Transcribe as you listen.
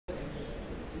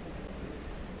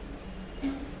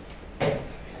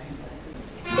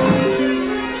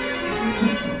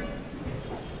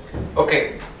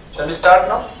we start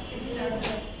now?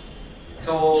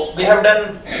 So we have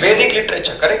done Vedic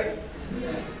literature, correct?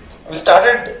 We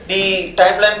started the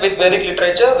timeline with Vedic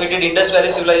literature. We did Indus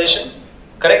Valley civilization,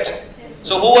 correct?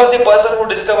 So who was the person who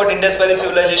discovered Indus Valley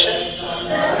civilization?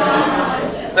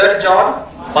 Sir John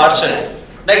Marshall.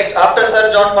 Next, after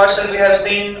Sir John Marshall, we have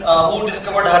seen who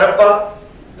discovered Harappa?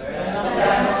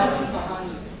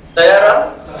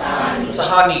 Dayaram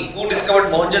Sahani. Who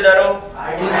discovered Mohenjo-daro?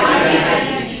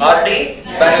 R.D.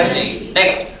 Banerjee.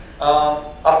 Next,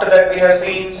 after that we have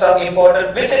seen some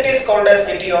important. Which city is called as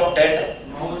City of Dead?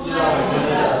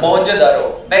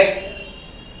 Mohenjo-daro. Next,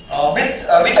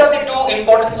 which of the two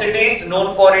important cities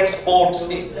known for its ports?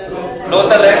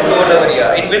 Lothal and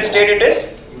Dolavariya. In which state it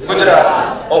is?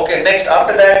 Gujarat. Okay. Next,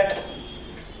 after that,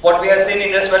 what we have seen in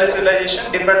Indus Valley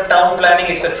civilization, different town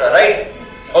planning, etc. Right?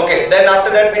 Okay. Then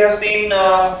after that, we have seen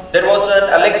there was an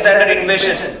Alexander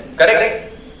invasion. Correct?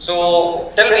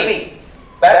 So tell me,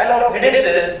 Battle of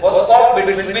Hydnessus was fought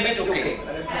between which two kings?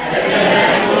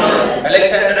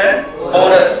 Alexander and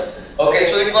Porus.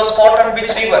 Okay. So it was fought on which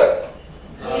river?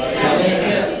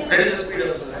 Reduce the speed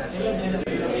of the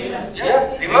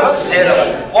yeah, river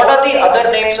Jhelum. What are the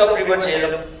other names of river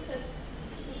Jhelum?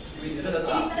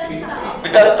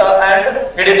 Vitasta and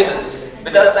Hydnessus.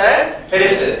 Vitasta and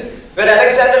Hydnessus. When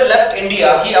Alexander left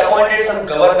India, he appointed some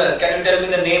governors. Can you tell me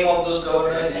the name of those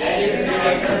governors?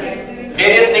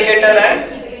 Darius Nicator and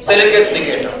Seleucus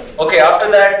Nicator. Okay, after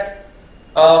that,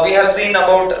 we have seen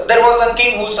about there was a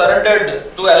king who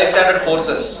surrendered to Alexander's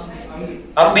forces.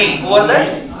 Ambi. Who was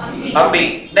that?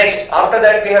 Ambi. Next, after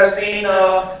that, we have seen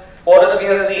Porus. We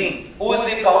have seen who is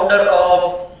the founder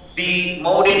of the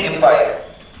Mauryan Empire?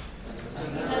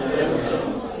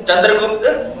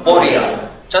 Chandragupta Maurya.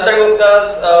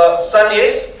 Chandragupta's son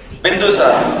is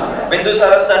Bindusara.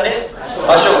 Bindusara's son is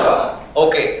Ashoka.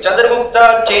 Okay.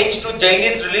 Chandragupta changed to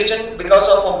Jainist religion because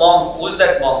of a monk. Who is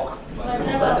that monk?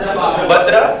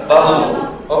 Bhadra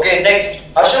Bahu. Okay.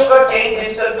 Next, Ashoka changed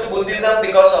himself to Buddhism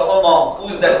because of a monk. Who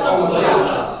is that monk?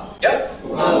 Yeah?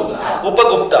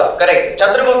 Upagupta. Correct.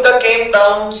 Chandragupta came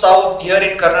down south here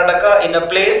in Karnataka in a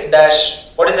place dash.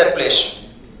 What is that place?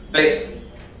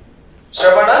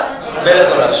 Shravana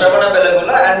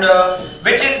Belagula, and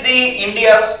which is the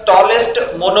India's tallest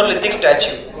monolithic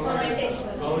statue?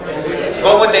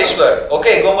 Gomateshwar.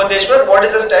 Okay, Gomateshwar. What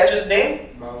is the statue's name?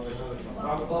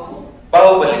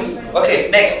 Bahubali. Okay,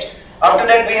 next. After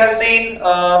that, we have seen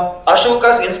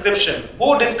Ashoka's inscription.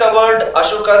 Who discovered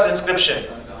Ashoka's inscription?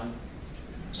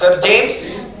 Sir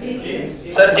James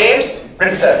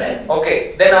Princer.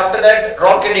 Okay. Then after that,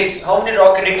 rock edicts. How many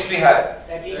rock edicts we have?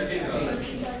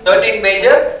 13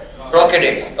 major rock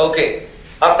edicts. Okay.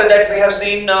 After that, we have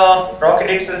seen rock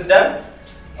edicts is done.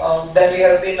 Then we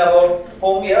have seen about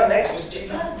whom here next.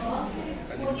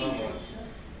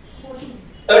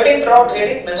 13th rock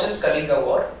edict mentions Kalinga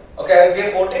War. Okay, I will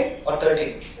give 14 or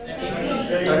 13.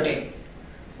 13.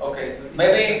 Okay.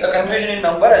 Maybe a confusion in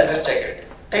number. I'll just check it.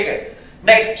 Take it.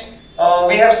 Next,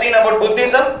 we have seen about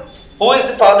Buddhism. Who is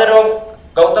the father of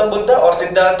Gautam Buddha or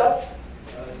Siddhartha?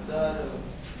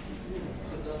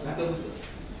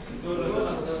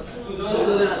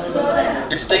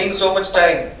 It's taking so much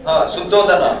time.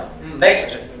 Suddhodana.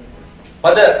 Next,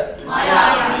 Mother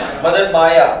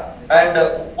Maya. And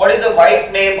what is the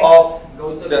wife name of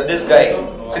this guy?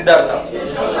 Siddhartha.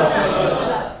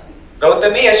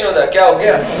 Gautami Yashoda. क्या हो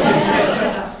गया?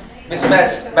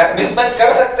 Mismatch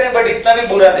कर सकते हैं, but इतना भी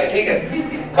बुरा नहीं, ठीक है?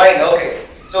 Fine, okay.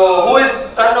 So who is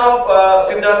son of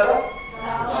Siddhartha?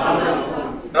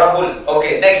 Rahul.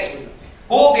 Okay. Next,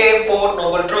 who gave 4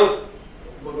 noble truths?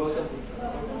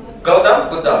 Gautam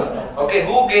Buddha. Okay.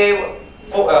 Who gave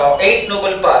 8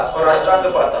 noble paths or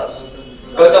Ashtanga pathas?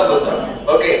 Gautam Buddha.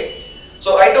 Okay.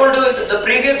 So I told you that the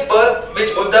previous birth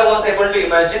which Buddha was able to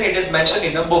imagine, it is mentioned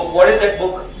in a book. What is that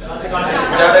book?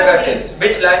 Jataka tales.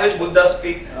 Which language Buddha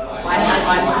speak?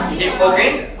 He spoke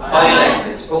in Pali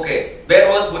language. Okay. Where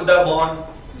was Buddha born?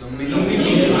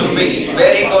 Lumbini.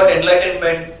 Where he got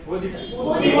enlightenment? Bodhi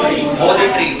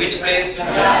tree. Which place?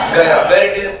 Gaya. Where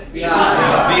it is?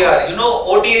 Bihar. You know,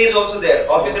 OTA is also there.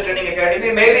 Officer Training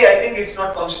Academy. Maybe I think it's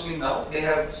not functioning now. They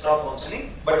have stopped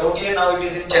functioning. But OTA now it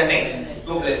is in Chennai.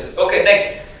 2 places. Okay.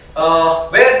 Next.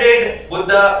 Where did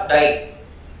Buddha die?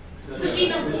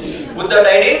 Buddha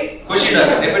died in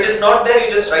Kushinagar. If it is not there,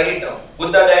 you just write it down.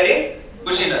 Buddha died in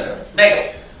Kushinagar.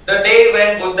 Next. The day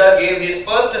when Buddha gave his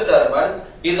first sermon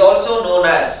is also known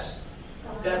as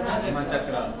Dharma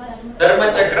Chakra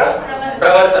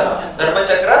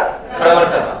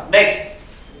Pravartana. Next,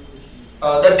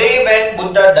 the day when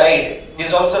Buddha died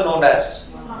is also known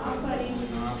as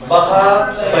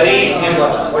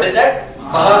Mahaparinirvana. What is that?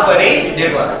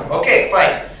 Mahaparinirvana. Okay,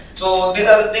 fine. So these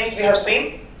are the things we have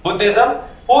seen. Buddhism.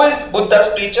 Who is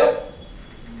Buddha's teacher?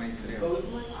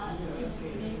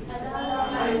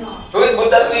 Who is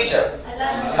Buddha's teacher?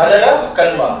 Alara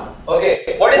Kalma.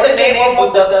 Okay. What is the name of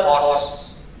Buddha's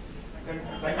horse?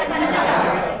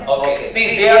 Okay.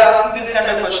 See, they are asking this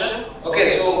kind of question.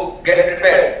 Okay, so get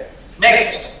prepared.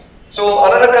 Next. So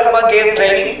Alara Kalma gave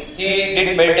training. He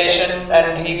did meditation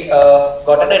and he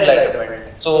got an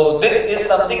enlightenment. So this is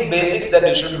something basic that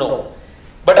you should know.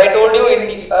 But I told you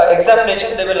in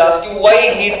examination they will ask you why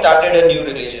he started a new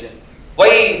religion.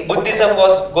 Why Buddhism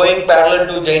was going parallel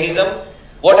to Jainism.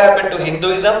 What happened to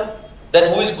Hinduism?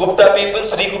 Then who is Gupta people?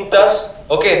 Sri Guptas.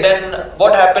 Okay. Then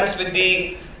what happens with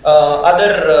the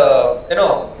other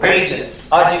religions,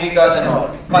 Ajivikas and all.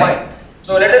 Fine.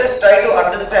 So let us try to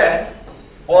understand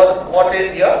what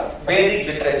is your Vedic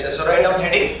literature. So write down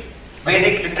heading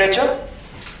Vedic literature.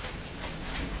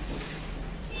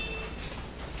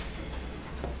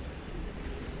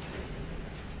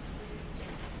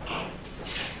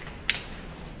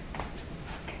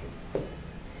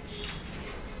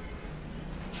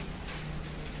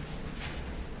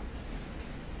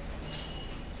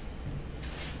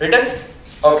 Written?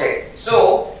 Okay.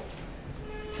 So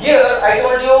here I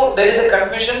told you there is a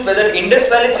confusion whether Indus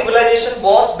Valley civilization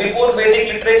was before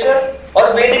Vedic literature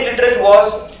or Vedic literature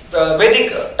was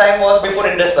Vedic time was before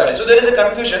Indus Valley. So there is a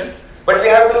confusion, but we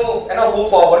have to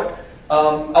move forward,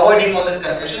 avoiding all this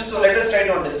confusion. So let us try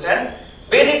to understand.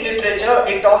 Vedic literature,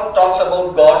 it talks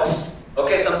about gods,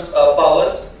 okay, some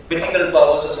powers, mythical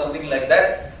powers or something like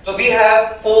that. So we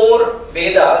have 4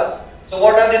 Vedas. So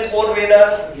what are these 4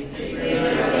 Vedas?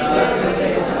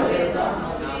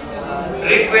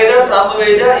 Rig Veda,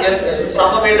 Samaveda,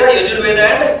 Yajurveda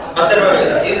and Atharva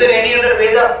Veda. Is there any other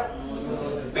Veda?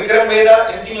 Vikram Veda,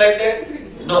 anything like that?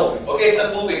 No. Okay, it's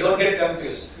a movie, don't get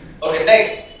confused. Okay,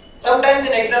 next. Sometimes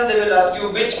in exam they will ask you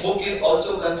which book is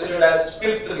also considered as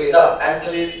 5th Veda.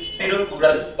 Answer is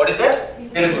Tirukural. What is that?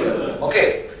 Tirukural.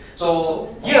 Okay.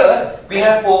 So here we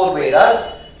have 4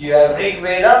 Vedas. You have Rig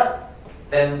Veda,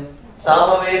 then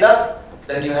Samaveda,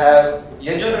 then you have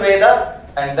Yajurveda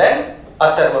and then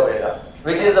Atharva Veda.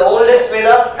 Which is the oldest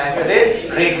Veda? Answer is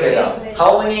Rig Veda.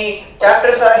 How many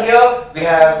chapters are here? We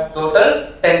have total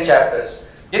 10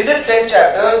 chapters. In this 10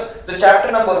 chapters, the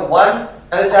chapter number 1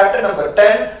 and the chapter number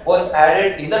 10 was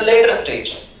added in the later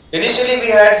stage. Initially we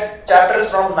had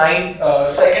chapters from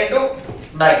 2nd to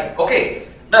 9. Okay.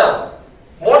 Now,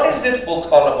 what is this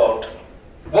book all about?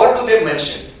 What do they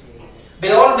mention?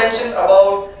 They all mention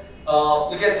about,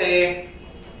 you can say,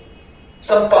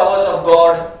 some powers of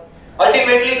God.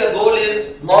 Ultimately, the goal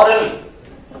is moral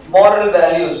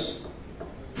values.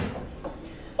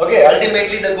 Okay,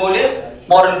 ultimately the goal is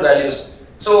moral values.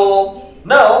 So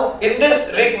now in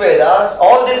this Rig Vedas,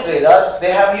 all these Vedas,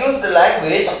 they have used the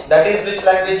language, that is which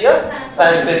language here?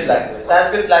 Sanskrit language.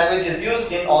 Sanskrit language is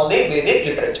used in all the Vedic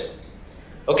literature.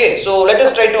 Okay, so let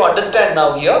us try to understand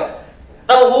now here.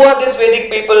 Now who are these Vedic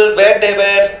people, where they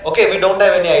were? Okay, we don't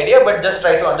have any idea, but just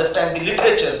try to understand the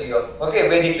literatures here. Okay,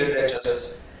 Vedic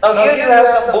literatures. Now here you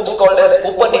have some books called as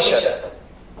Upanishad.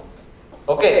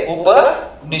 Okay,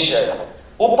 Upanishad.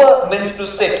 Upa means to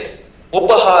sit.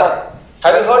 Upahar.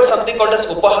 Have you heard something called as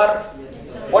Upahar?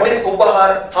 What is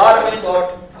Upahar? Har means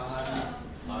what?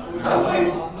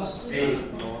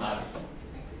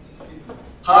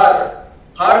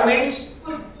 Har means,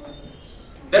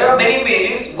 there are many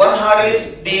meanings. One har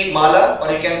is the mala,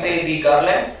 or you can say the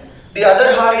garland. The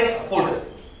other har is food.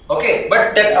 Okay,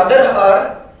 but that other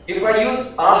har, if I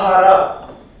use ahara,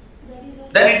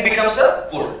 then it becomes a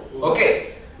food.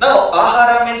 Okay. Now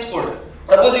ahara means food.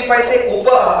 Suppose if I say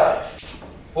upahara.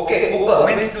 Okay, upa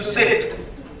means to sit.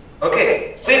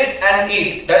 Okay, sit and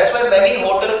eat. That's why many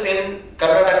hotels in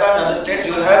Karnataka and other states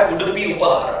you will have Udupi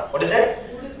upahara. What is that?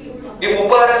 If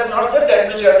upahara is not there, that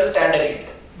means you have to stand and eat.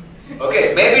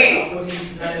 Okay, maybe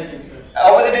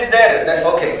opposite is there. Then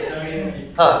okay.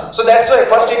 So that's why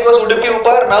first it was Udupi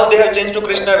Upahar, now they have changed to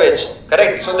Krishna Veg.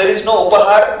 Correct? So there is no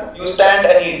Upahar, you stand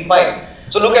and eat. Fine.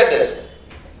 So look at this.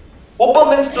 Upa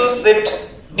means to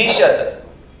sit, Nishad.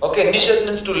 Okay, Nishad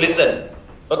means to listen.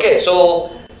 Okay, so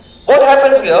what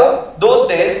happens here? Those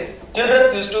days,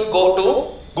 children used to go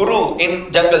to Guru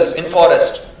in jungles, in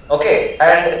forest. Okay,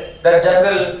 and that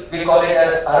jungle we call it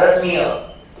as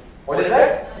Aranya. What is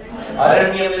that?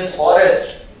 Aranya means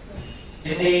forest.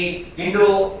 In the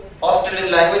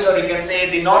Indo-Australian language, or you can say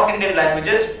the North Indian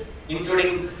languages,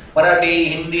 including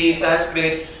Marathi, Hindi,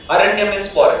 Sanskrit, Aranya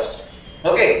means forest.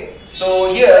 Okay,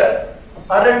 so here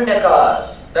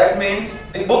Aranyakas, that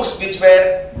means the books which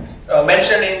were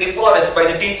mentioned in the forest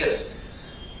by the teachers.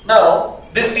 Now,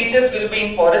 These teachers will be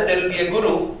in forest, there will be a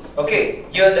guru. Okay,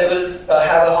 here they will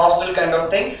have a hostel kind of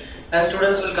thing, and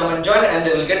students will come and join and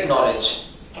they will get knowledge.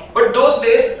 But those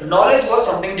days, knowledge was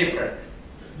something different.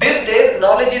 These days,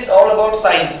 knowledge is all about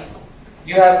science.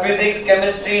 You have physics,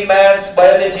 chemistry, maths,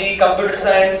 biology, computer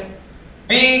science.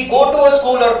 We go to a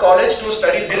school or college to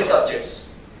study these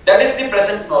subjects. That is the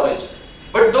present knowledge.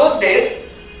 But those days,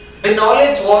 the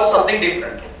knowledge was something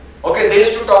different. Okay, they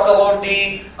used to talk about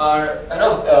the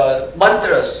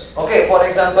mantras. Okay, for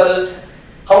example,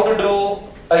 how to do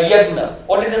a yagna.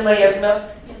 What is in my yagna?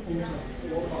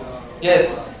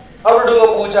 Yes, how to do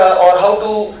a puja or how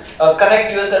to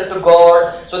connect yourself to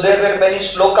God. So there were many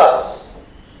shlokas.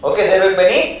 Okay, there were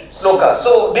many slokas.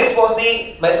 So this was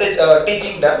the message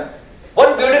teaching them.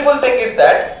 One beautiful thing is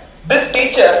that this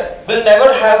teacher will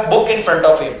never have book in front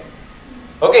of him.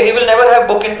 Okay, he will never have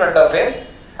book in front of him,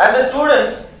 and the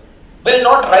students will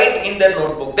not write in their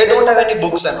notebook. They don't have any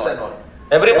books and all.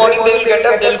 Every morning they will get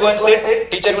up, they will go and sit,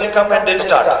 teacher will come and they will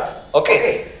start.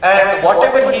 Okay, and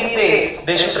whatever he says,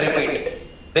 they should repeat it.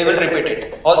 They will repeat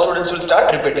it. All students will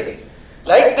start repeating it.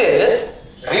 Like this,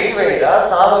 Rig Veda,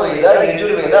 Samaveda,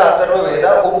 Yajurveda,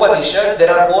 Atharvaveda, Upanishad,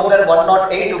 there are more than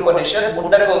 108 Upanishad.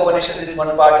 Mundaka Upanishad is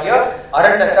one part here.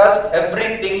 Aranyakas,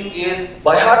 everything is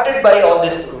by hearted by all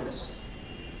these students.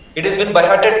 It has been by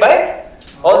hearted by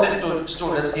all these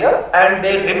students here, and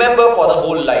they remember for the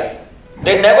whole life.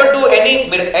 They never do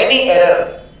any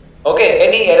error. Okay,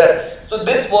 any error. So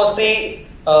this was the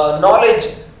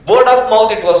knowledge, word of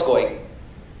mouth it was going.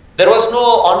 There was no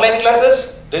online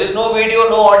classes, there is no video,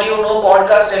 no audio, no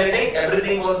podcast, anything.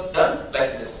 Everything was done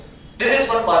like this. This is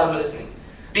one marvelous thing.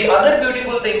 The other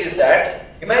beautiful thing is that,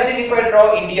 imagine if I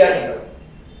draw India here.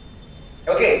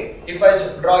 Okay, if I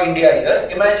draw India here,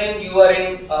 imagine you are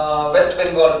in West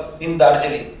Bengal in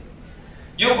Darjeeling.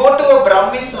 You go to a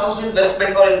Brahmin's house in West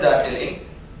Bengal in Darjeeling,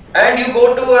 and you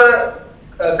go to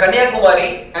a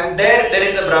Kanyakumari, and there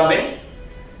is a Brahmin.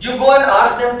 You go and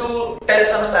ask them to tell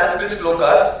some Sanskrit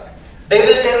slokas. They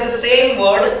will tell the same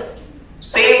word,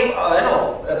 same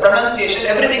pronunciation.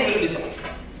 Everything will be same.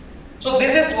 So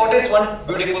this is what is one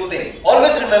beautiful thing.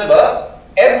 Always remember,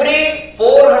 every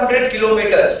 400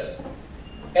 kilometers,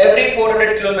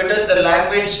 the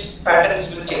language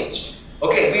patterns will change.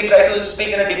 Okay, we try to speak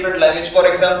in a different language. For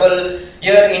example,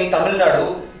 here in Tamil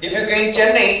Nadu, if you go in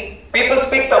Chennai, people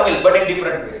speak Tamil but in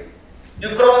different way. You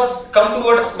come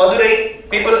towards Madurai,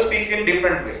 people speak in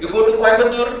different way. You go to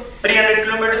Coimbatore, 300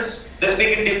 kilometers, they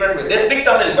speak in different way. They speak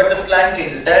Tamil but the slang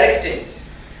changes, dialect changes.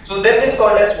 So that is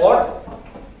called as what?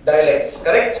 Dialects,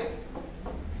 correct?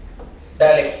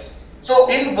 Dialects. So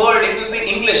in world, if you see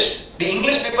English, the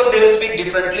English people they will speak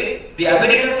differently, the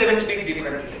Americans they will speak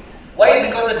differently. Why?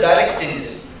 Because the dialect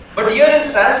changes. But here in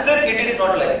Sanskrit, it is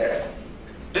not like that.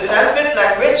 The Sanskrit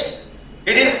language,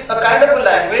 it is a kind of a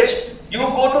language. You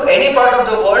go to any part of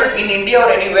the world, in India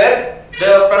or anywhere,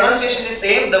 the pronunciation is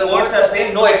same, the words are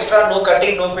same, no extra, no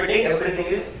cutting, no fitting, everything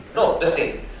is the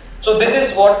same. So this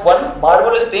is what one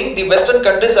marvelous thing. The Western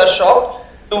countries are shocked.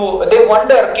 They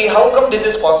wonder, how come this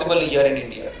is possible here in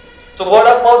India? So word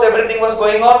of mouth, everything was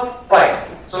going on, fine.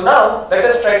 So now let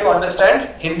us try to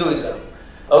understand Hinduism.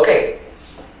 Okay,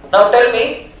 now tell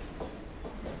me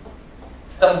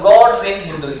some gods in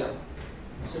Hinduism.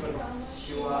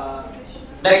 Shiva.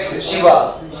 Next,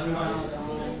 Shiva.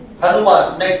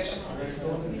 Hanuman. Next,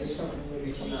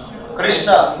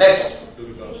 Krishna. Next,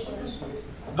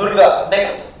 Durga.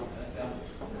 Next,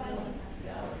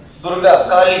 Durga.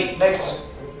 Kali. Next.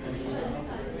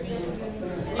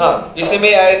 हाँ, इसी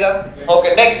में आएगा.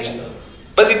 Okay, next.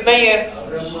 बस इतना ही है.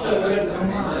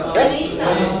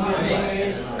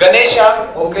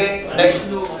 Ganesha. Okay, next.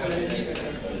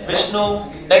 Vishnu.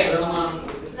 Next.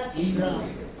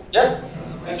 Yeah.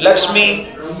 Lakshmi.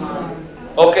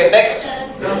 Okay, next.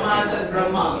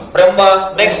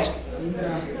 Brahma. Next.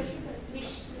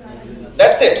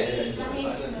 That's it.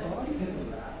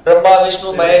 Brahma,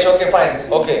 Vishnu, Mahesh. Okay,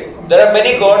 fine. Okay, there are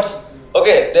many gods.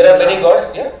 Okay, there are many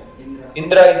gods. Yeah.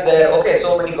 Indra is there. Okay,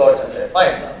 so many gods are there.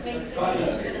 Fine.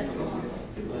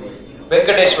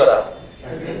 Venkateshwara.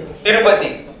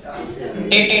 Tirupati.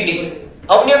 TTD.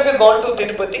 How many of you gone to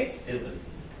Tirupati?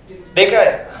 देखा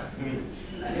है?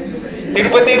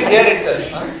 Tirupati is here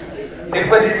itself. Huh?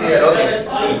 Tirupati is here. Okay.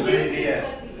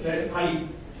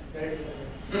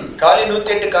 Kali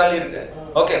Nutya Kali.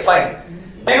 Okay, fine.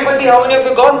 Tirupati, how many of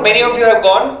you gone? Many of you have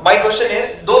gone. My question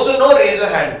is, those who know, raise your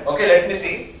hand. Okay, let me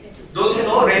see. Those who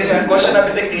know, raise your hand. Question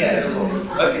abhi tak nahi aaya.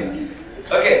 Okay.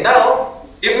 Okay. Now,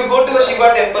 if you go to a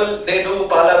Shiva temple, they do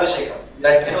Palabhishekam.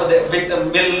 That with the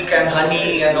milk and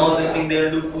honey and all this thing, they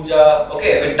will do puja.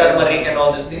 Okay, with turmeric and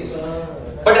all these things.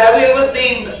 But have you ever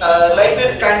seen like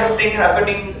this kind of thing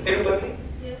happening in Tirupati?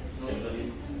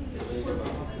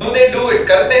 Do they do it?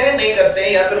 करते हैं नहीं करते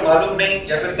हैं या फिर मालूम नहीं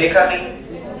या फिर देखा नहीं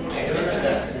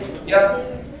या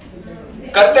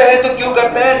करते हैं तो क्यों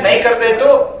करते हैं नहीं करते तो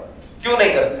क्यों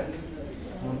नहीं करते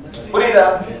पूरी दा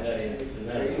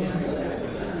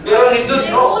you are Hindus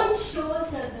no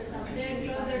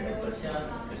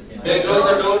they close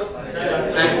the door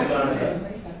and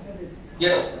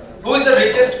yes who is the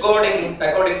richest god in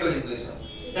according to Hinduism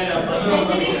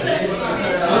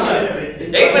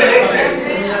एक minute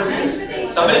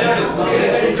Tamil Nadu.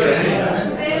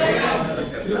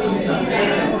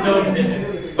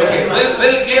 Okay,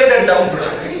 we'll clear that down.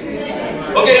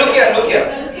 Okay, look here.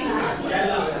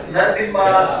 Narasimha.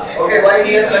 Okay, why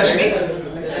he has Lakshmi?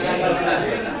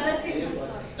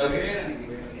 Okay.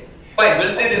 Fine,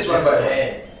 we'll see this one by one.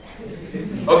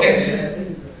 Okay.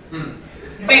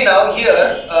 See now here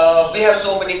we have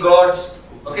so many gods.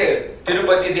 Okay,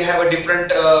 Tirupati they have a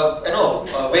different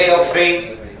way of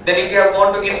praying. Then if you have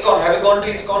gone to ISKCON, have you gone to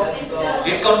ISKCON?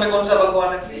 ISKCON में कौन सा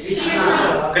भगवान है?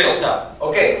 Krishna.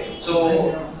 Okay.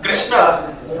 So Krishna,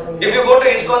 if you go to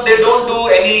ISKCON, they don't do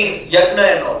any yagna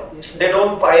and all. They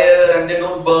don't fire and they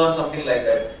don't burn something like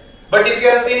that. But if you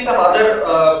have seen some other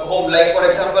home, like for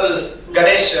example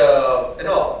Ganesh,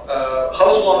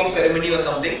 housewarming ceremony or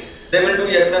something, they will do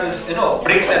yagna with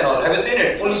bricks and all. Have you seen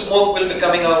it? Full smoke will be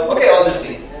coming out. Okay, all these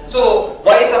things. So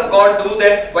why some god do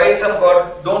that? Why some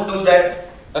god don't do that?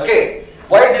 Okay,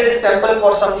 why there is temple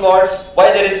for some gods,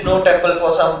 why there is no temple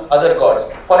for some other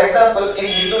gods? For example, in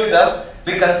Hinduism,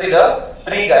 we consider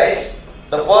three guys.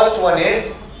 The first one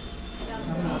is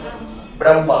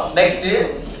Brahma, next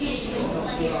is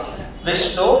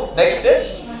Vishnu, next is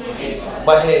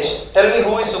Mahesh. Tell me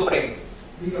who is supreme?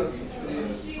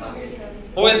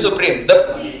 Who is supreme?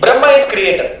 The Brahma is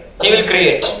creator, he will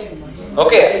create.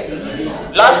 Okay,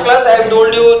 last class I have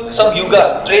told you some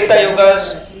yugas, Treta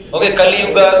yugas, okay, Kali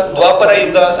Yugas, Dwapara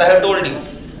Yugas, I have told you.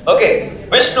 Okay,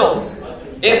 Vishnu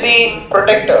is the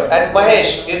protector and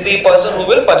Mahesh is the person who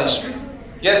will punish.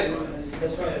 Yes?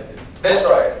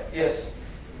 Destroy. Yes.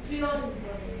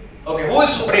 Okay, who is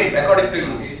supreme according to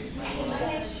you?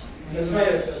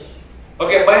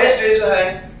 Okay, Mahesh raise your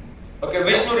hand. Okay,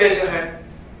 Vishnu raise your hand.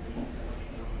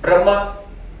 Brahma.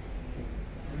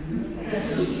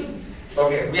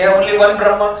 Okay, we have only one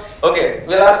Brahma. Okay,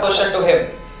 we'll ask question to him.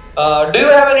 Do you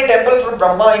have any temple for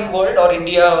Brahma in world or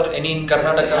India or any in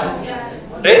Karnataka?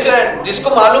 Raise your hand. जिसको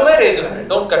मालूम है raise your hand.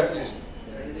 Don't confuse.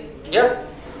 Yeah.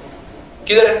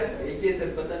 किधर है? एक ही sir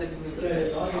पता नहीं तुम्हें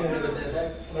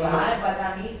पता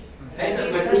नहीं. है सर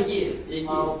पता नहीं एक ही.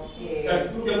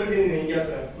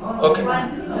 Okay.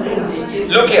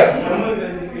 Look here.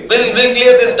 We'll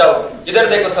clear this doubt. इधर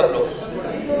देखो सब लोग.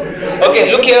 Okay.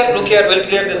 Look here. We'll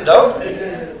clear this doubt.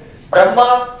 Brahma,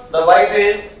 the wife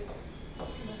is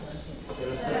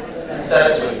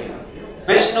Saraswati.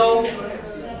 Vishnu,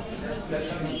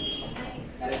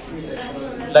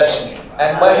 Lakshmi,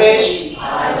 and Mahesh,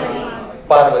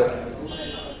 Parvati.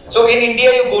 So in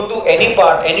India, you go to any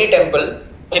part, any temple,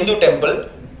 Hindu temple.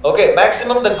 Okay,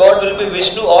 maximum the god will be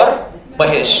Vishnu or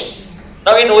Mahesh.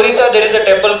 Now in Orissa, there is a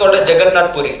temple called as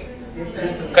Jagannath Puri.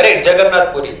 Correct,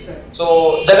 Jagannath Puri.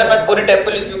 So Jagannath Puri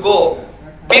temple, if you go,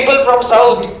 people from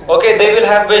south, okay, they will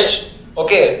have wish.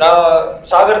 Okay, now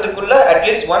Sagar Dikulla, at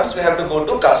least once we have to go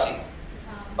to Kashi.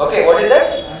 Okay, what is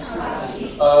that?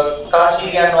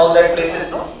 Kashi and all that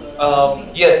places, no?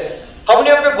 Yes. How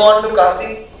many of you gone to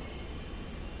Kashi?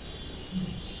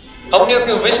 How many of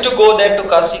you wish to go there to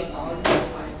Kashi?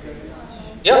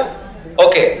 Yeah.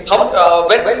 Okay.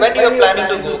 When you are planning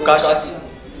to go Kashi?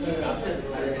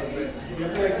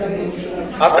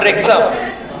 After exam.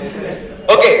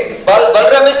 Okay.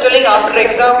 Balram is telling after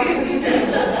exam.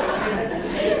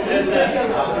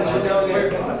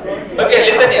 Okay,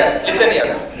 listen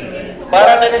here.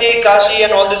 Varanasi, Kashi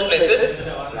and all these places,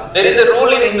 there is a rule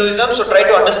in Hinduism, so try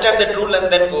to understand that rule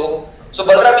and then go. So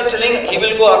Balram is telling he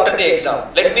will go after the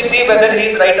exam. Let me see whether he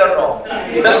is right or wrong.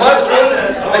 The first rule,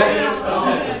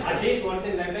 at least once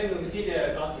in lifetime you visit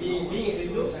Kashi. Being a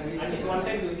Hindu, at least one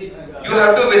time you visit. You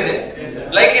have to visit.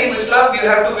 Yes, like in Islam, you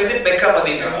have to visit Mecca,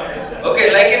 Medina.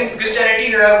 Okay, like in Christianity,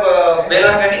 you have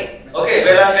Belangani. Okay,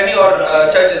 Belangani or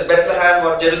churches, Bethlehem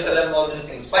or Jerusalem, all these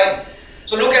things. Fine.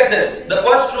 So look at this. The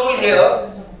first rule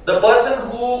here, the person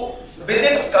who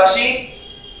visits Kashi,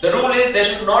 the rule is they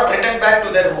should not return back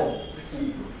to their home.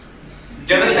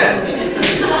 Do you understand?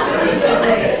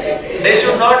 They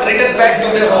should not return back to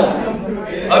their home.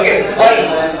 Okay, why?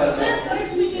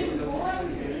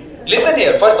 Listen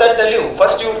here. First I'll tell you.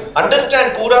 First you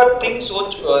understand pura thing. So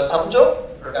samjho.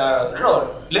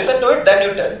 Listen to it. Then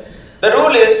you tell. The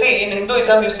rule is, see, in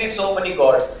Hinduism you see so many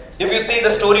gods. If you see the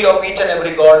story of each and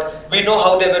every god, we know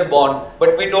how they were born,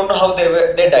 but we don't know how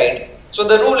they died. So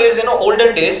the rule is,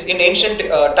 olden days, in ancient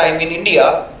time in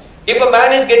India, if a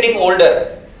man is getting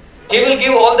older, he will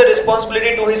give all the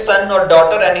responsibility to his son or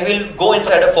daughter, and he will go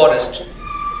inside a forest.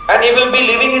 And he will be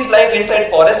living his life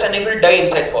inside forest, and he will die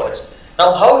inside forest.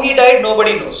 Now how he died,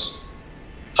 nobody knows.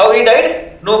 How he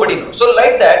died, nobody knows. So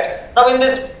like that, now in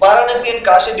this Varanasi and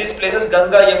Kashi, these places,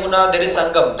 Ganga, Yamuna, there is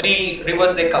Sangam, 3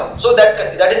 rivers they come. So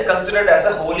that is considered as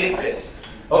a holy place.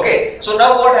 Okay, so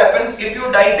now what happens, if you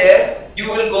die there,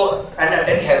 you will go and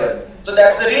attend heaven. So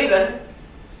that's the reason,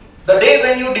 the day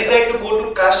when you decide to go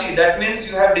to Kashi, that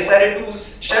means you have decided to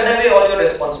shed away all your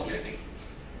responsibility.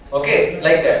 Okay,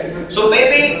 like that. So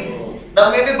maybe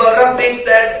Balram thinks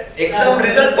that exam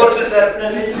result for the sir.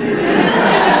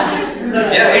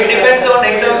 Yeah, it depends on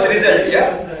exam's result.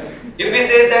 Yeah. If we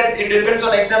say that it depends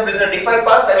on exam result, if I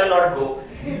pass, I will not go.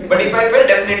 But if I fail,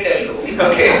 definitely I will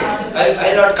go. Okay,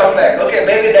 I'll not come back. Okay,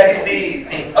 maybe that is the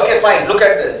thing. Okay, fine. Look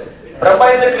at this. Brahma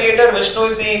is the creator, Vishnu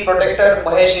is the protector,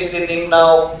 Mahesh is the thing.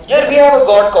 Now, here we have a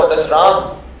god called as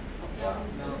Ram.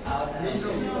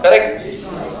 Correct?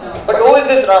 But who is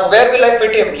this Ram? Where will I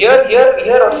fit him?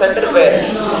 Here, or center where?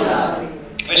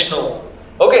 Vishnu.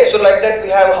 Okay, so like that we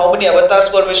have how many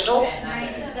avatars for Vishnu?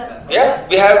 Yeah,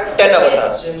 we have 10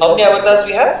 avatars. How many avatars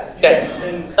we have?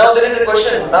 10. Now there is a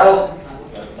question. Now,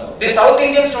 the South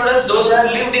Indian students, those who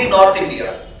have lived in North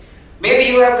India, maybe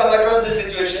you have come across this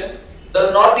situation. The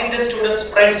North Indian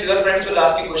students, your friends will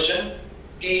ask you question,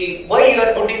 why you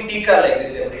are putting tika like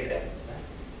this every time?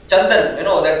 Chandan,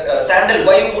 that sandal,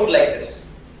 why you put like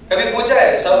this? Have you pucha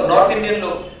hai? Some North Indian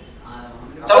look.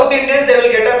 South Indians, they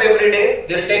will get up every day,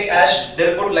 they will take ash, they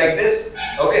will put like this.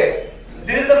 Okay.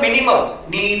 This is the minimum.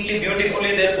 Neatly,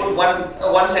 beautifully, they will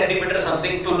put 1 centimeter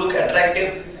something to look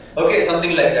attractive. Okay,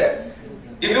 something like that.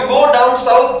 If you go down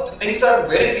south, things are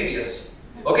very serious.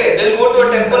 Okay, they'll go to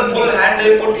a temple, full hand,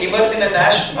 they'll put immersed in an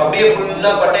ash. I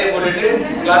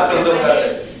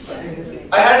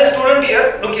had a student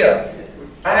here, look here.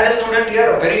 I had a student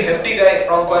here, a very hefty guy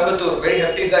from Coimbatore, very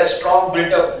hefty guy, strong,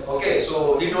 built up. Okay,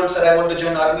 so he told, sir, I want to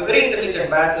join army, very intelligent,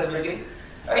 maths, everything.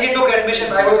 He took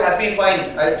admission, I was happy,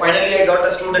 fine. Finally, I got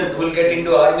a student who will get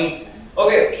into army.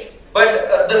 Okay,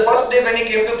 but the first day when he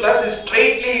came to class, he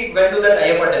straightly went to that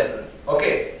Ayyappa temple.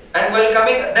 Okay, and while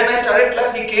coming, then I started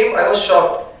class, he came, I was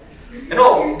shocked.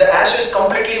 The ashes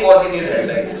completely was in his head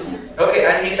like this. Okay,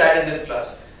 and he sat in this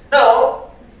class. Now,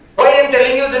 why I am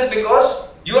telling you this?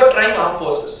 Because you are trying armed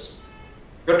forces.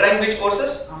 You are trying which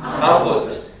forces? Armed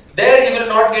forces. There you will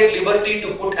not get liberty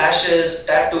to put ashes,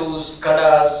 tattoos,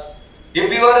 kadas. If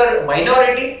you are a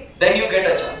minority, then you get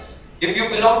a chance. If you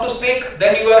belong to Sikh,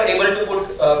 then you are able to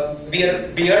put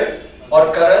beard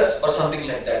or karas or something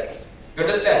like that. You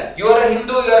understand? You are a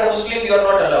Hindu, you are a Muslim, you are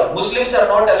not allowed. Muslims are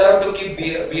not allowed to keep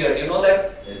beard. You know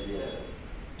that? Yes.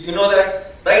 You know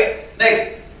that? Right?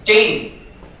 Next, chain.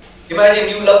 Imagine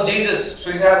you love Jesus,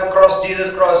 so you have a cross,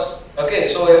 Jesus cross.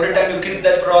 Okay, so every time you kiss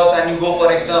that cross and you go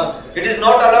for exam, it is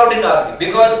not allowed in army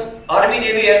because army,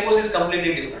 navy, air force is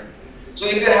completely different. So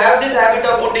if you have this habit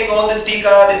of putting all this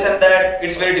tika, this and that,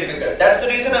 it's very difficult. That's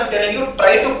the reason I'm telling you,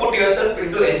 try to put yourself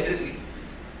into NCC.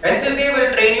 NCC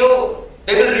will train you,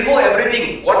 they will remove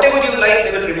everything. Whatever you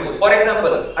like, they will remove it. For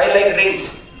example, I like ring,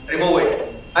 remove it.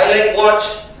 I like watch,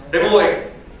 remove it.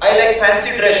 I like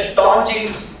fancy dress, torn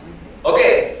jeans.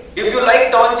 Okay. If you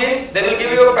like torn jeans, they will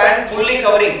give you a pant fully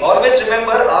covering. Always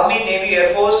remember, Army, Navy,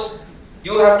 Air Force,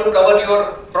 you have to cover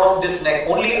your from this neck.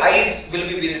 Only eyes will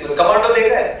be visible. Commando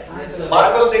dekha hai?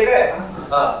 Marcos dekha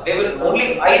hai? They will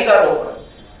only eyes are open.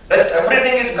 Rest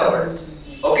everything is covered.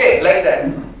 Okay, like that.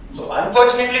 So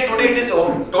unfortunately today it is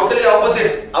totally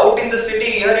opposite. Out in the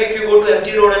city here, if you go to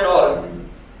MG Road and all,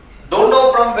 don't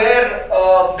know from where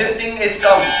this thing is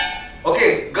come.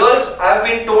 Okay, girls have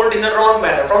been told in a wrong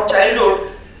manner from childhood.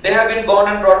 They have been born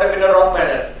and brought up in a wrong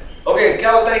manner. Okay,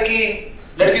 क्या होता है कि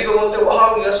लड़की को बोलते हैं,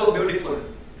 wow, you are so beautiful.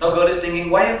 Now girl is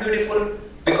thinking, why I am beautiful?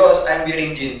 Because I am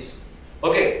wearing jeans.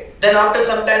 Okay. Then after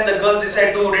some time, the girls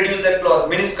decide to reduce their cloth,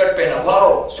 miniskirt pehna.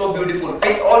 Wow, so beautiful.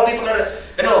 All people are,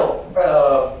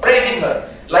 praising her.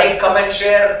 Like, comment,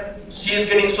 share. She is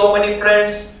getting so many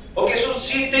friends. Okay, so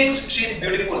she thinks she is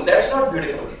beautiful. That's not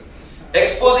beautiful.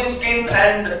 Exposing skin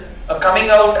and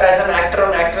coming out as an actor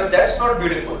or actress, that's not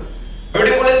beautiful.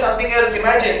 Beautiful is something else.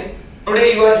 Imagine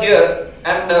today you are here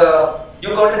and you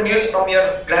got a news from your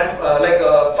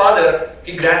father.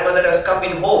 His grandmother has come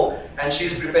in home and she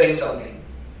is preparing something.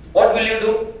 What will you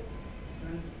do?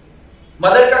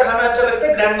 Mother का खाना अच्छा लगता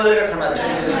है, grandmother का खाना अच्छा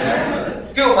लगता है.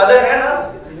 क्यों? Mother है ना?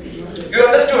 You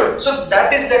understood? So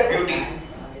that is that beauty.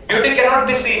 Beauty cannot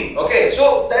be seen. Okay,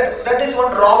 so that is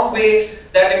one wrong way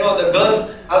that the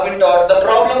girls have been taught. The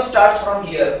problem starts from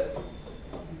here.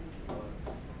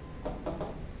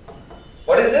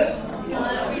 What is this?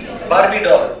 Barbie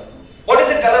doll. What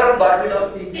is the color of Barbie doll?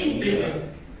 Pink.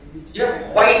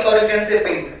 Yeah, white or you can say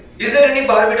pink. Is there any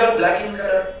Barbie doll black in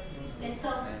color? Yes,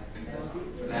 sir.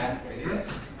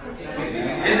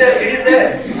 Is there? It is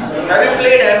there. Have you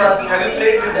played? I am asking. Have you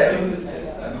played with that?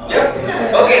 Yes.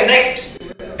 Okay. Next,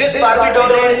 this Barbie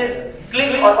doll is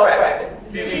slim or fat?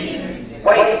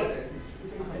 Why?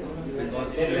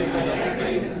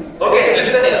 Okay.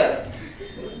 Listen here.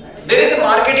 There is a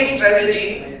marketing strategy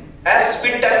as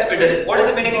fit as fiddle. What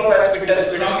is the meaning of as fit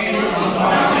as fiddle?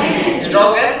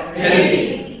 Strong and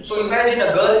healthy. So imagine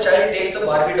a girl child takes a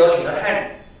Barbie doll in her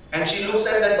hand and she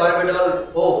looks at that Barbie doll.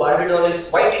 Oh, Barbie doll is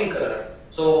white in color.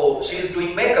 So she is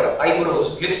doing makeup,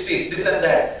 eyebrows, lipstick, this and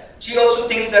that. She also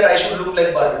thinks that I should look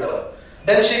like Barbie doll.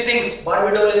 Then she thinks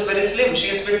Barbie doll is very slim.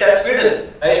 She is fit as fiddle.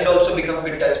 I should also become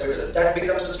fit as fiddle. That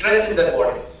becomes a stress in their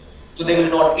body. So they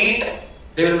will not eat.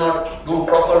 They will not do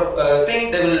proper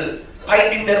thing. They will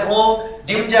fight in their home.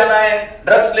 Gym jana hai,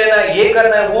 drugs lena hai, ye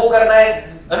karna hai, wo karna hai.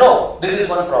 No, this is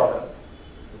one problem.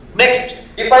 Next,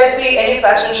 if I see any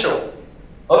fashion show,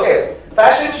 okay,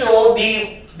 fashion show, what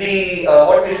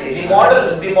we say, the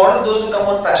models, those who come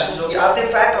on fashion show, are they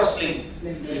fat or slim?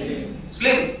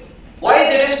 Slim. Why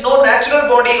there is no natural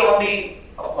body on the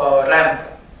ramp?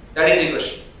 That is the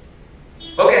question.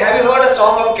 Okay, have you heard a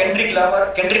song of Kendrick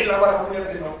Lamar? Kendrick Lamar, how many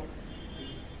of you know?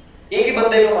 एक ही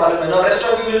बंदे को मालूम है, now rest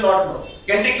of you will not know.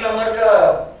 Kendrick Lamar का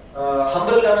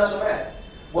humble गाना सुना है?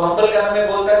 वो humble गाना में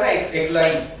बोलता है ना एक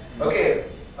line, okay,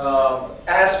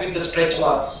 as with the stretch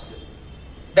marks.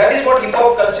 That is what hip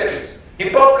hop culture is.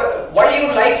 Hip hop. Why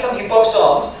you like some hip hop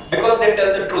songs? Because they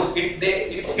tell the truth.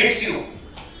 It hits you.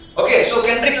 Okay, so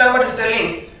Kendrick Lamar is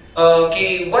telling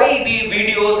why the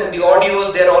videos and the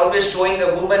audios they are always showing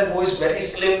a woman who is very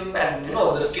slim and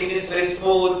the skin is very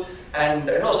smooth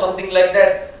and something like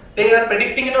that. They are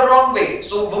predicting in a wrong way.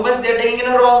 So women they are taking in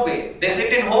a wrong way. They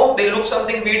sit in home, they look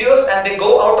something videos and they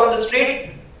go out on the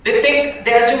street. They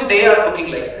assume they are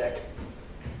looking like that.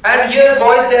 And here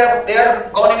boys they are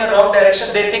gone in a wrong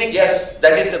direction. They think yes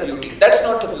that is the beauty. That's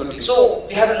not the beauty. So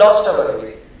we have lost our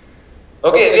way.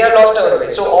 Okay, we have lost our way.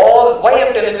 So why I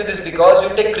am telling you this, because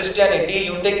you take Christianity,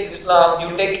 you take Islam,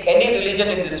 you take any religion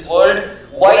in this world,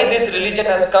 why this religion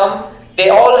has come, they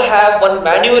all have one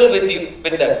manual with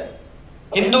them.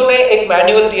 Hindu ने एक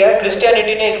manual दिया है,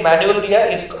 Christianity ने एक manual दिया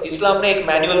है, इस्लाम ने एक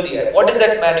मैनुअल दिया है. What is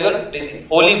that manual? This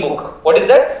holy book. What is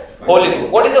that? Holy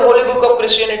book. What is the holy book of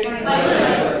Christianity?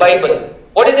 Bible.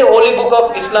 What is the holy book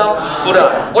of Islam?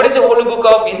 Quran. What is the holy book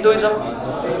of Hinduism?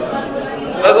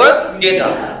 Bhagavad Gita.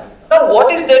 Now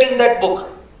what is there in that book?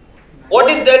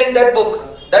 What is there in that book?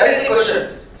 That is the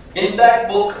question. In that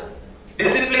book,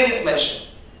 discipline is mentioned.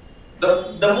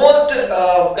 The most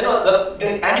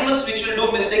the animals which will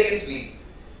do mistake is we.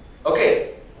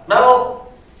 Okay. Now,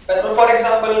 for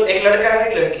example, एक लड़का है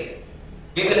एक लड़की है.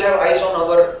 We will have eyes on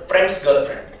our friend's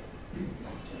girlfriend.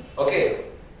 Okay.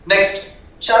 Next,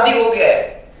 शादी हो गया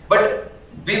है, but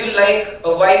we will like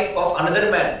a wife of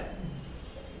another man.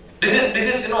 This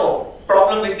is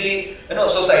problem with the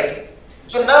society.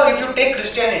 So now if you take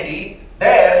Christianity,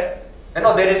 there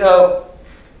is a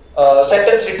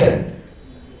sentence written.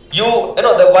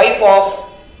 The wife of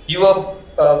your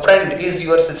friend is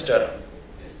your sister.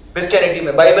 Christianity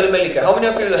में Bible में लिखा. How many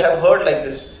of you have heard like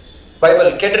this?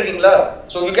 Bible केटरिंगला.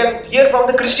 So you can hear from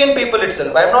the Christian people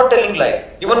itself. I am not telling lie.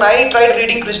 Even I tried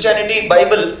reading Christianity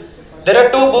Bible. There are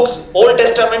two books, Old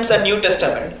Testaments and New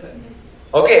Testament.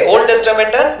 Okay, Old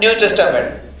Testament and New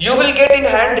Testament. You will get in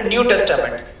hand New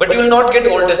Testament, but you will not get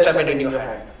Old Testament in your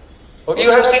hand. Okay,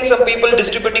 you have seen some people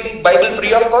distributing Bible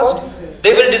free of cost.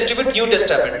 They will distribute New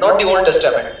Testament, not the Old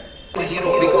Testament. Because he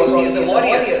is a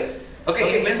warrior. Okay,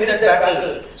 he wins that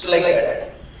battle. So like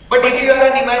that. But if you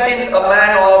can imagine a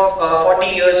man of 40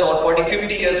 years or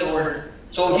 50 years old,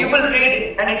 so he will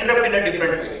read and interpret in a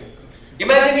different way.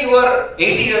 Imagine you are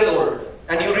 80 years old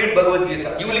and you read Bhagavad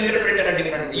Gita. You will interpret in a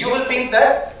different way. You will think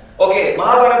that, okay,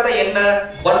 Mahabharata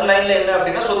enna, one line la enna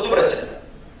appadina sottu prachana.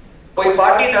 Koi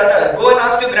party dada, go and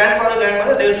ask your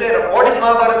grandfather, they will say, what is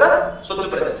Mahabharata? Sottu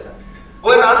prachana.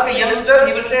 Go and ask a youngster,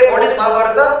 he will say, what is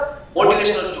Mahabharata?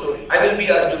 Motivational story. I will be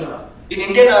Arjuna. In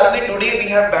Indian Army today we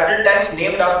have battle tanks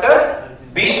named after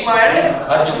Bhishma and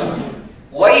Arjuna.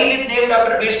 Why it is named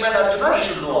after Bhishma and Arjuna? You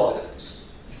should know all these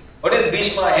things. What is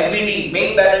Bhishma, MBT,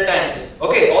 main battle tanks?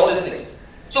 Okay, all these things.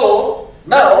 So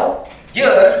now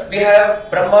here we have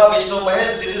Brahma, Vishnu,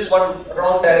 Mahesh. This is one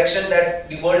wrong direction that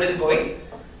the world is going.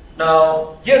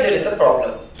 Now here there is a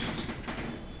problem.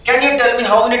 Can you tell me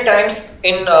how many times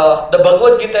in the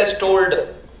Bhagavad Gita is told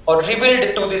or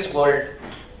revealed to this world?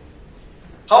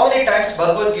 How many times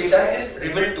Bhagavad Gita is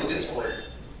revealed to this world?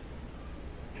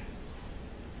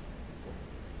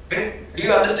 Do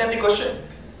you understand the question?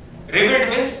 Revealed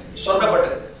means Swarna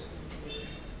Patal.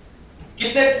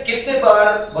 कितने कितने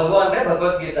बार भगवान ने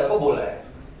भगवत गीता को बोला है?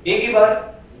 एक ही बार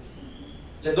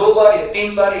या दो बार या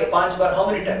तीन बार या पांच बार? How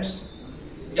many times?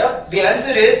 Yeah, the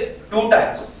answer is 2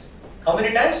 times. How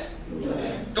many times?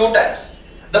 2 times.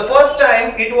 The first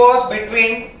time it was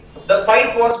between, the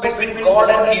fight was between God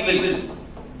and evil.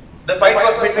 The fight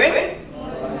was between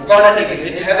God and evil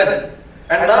in heaven.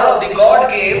 And now the God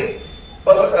gave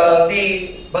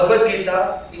the Bhagavad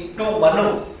Gita to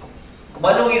Manu.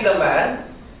 Manu is a man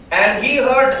and he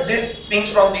heard these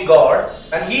things from the God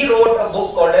and he wrote a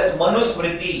book called as Manu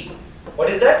Smriti. What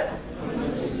is that?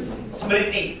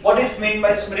 Smriti. What is meant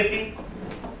by Smriti?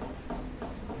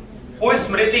 Who is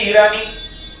Smriti Irani?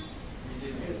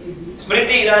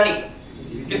 Smriti Irani.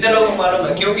 कितने लोगों को मालूम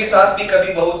है? क्योंकि सास भी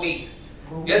कभी बहू थी.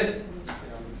 Yes.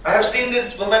 I have seen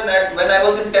this woman when I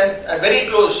was in 10th, very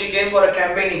close. She came for a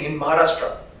campaigning in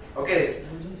Maharashtra. Okay.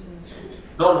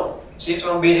 No. She's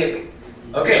from BJP.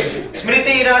 Okay.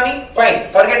 Smriti Irani, fine.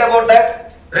 Forget about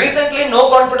that. Recently, no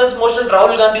confidence motion,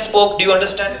 Rahul Gandhi spoke. Do you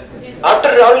understand? After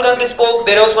Rahul Gandhi spoke,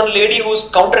 there was one lady who's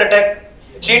counter-attacked.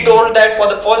 She told that for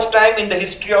the first time in the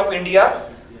history of India,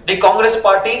 the Congress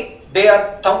party, they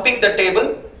are thumping the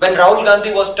table when Rahul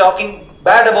Gandhi was talking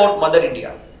bad about Mother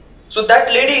India. So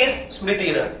that lady is Smriti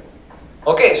Irani.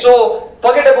 Okay, so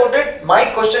forget about it. My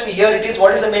question here it is,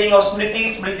 what is the meaning of Smriti?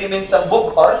 Smriti means some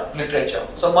book or literature.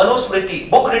 So Manu Smriti,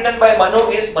 book written by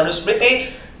Manu is Manu Smriti.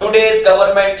 Today's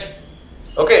government,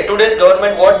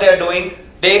 what they are doing,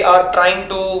 they are trying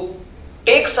to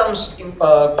take some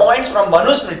points from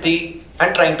Manu Smriti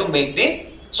and trying to make the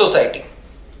society.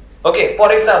 Okay,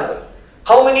 for example,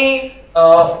 how many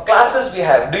classes we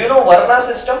have? Do you know Varna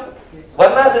system?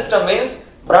 Varna system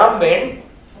means Brahmin,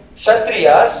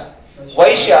 Kshatriyas,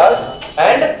 Vaishyas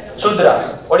and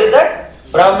Shudras. What is that?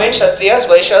 Brahmin, Kshatriyas,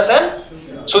 Vaishyas and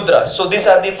Shudras. So these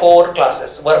are the 4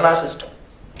 classes, Varna system.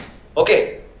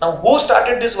 Okay, now who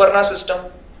started this Varna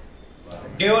system?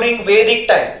 During Vedic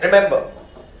time, remember.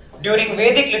 During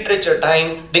Vedic literature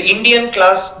time, the Indian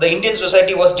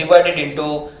society was divided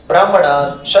into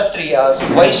Brahmanas, Kshatriyas,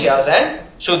 Vaishyas and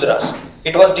Shudras.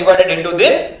 It was divided into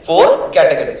these 4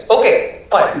 categories. Okay,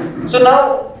 fine. So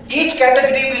now each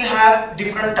category will have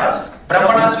different tasks.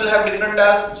 Brahmanas will have different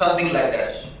tasks, something like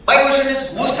that. My question is,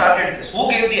 who started this?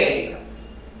 Who gave the idea?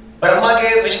 Brahma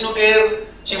gave, Vishnu gave,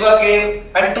 Shiva gave,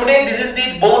 and today this is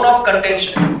the bone of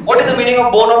contention. What is the meaning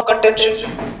of bone of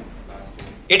contention?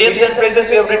 Idioms and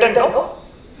phrases you have written down.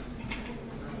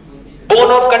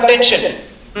 Bone of contention.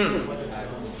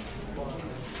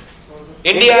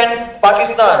 India and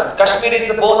Pakistan, Kashmir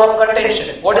is the bone of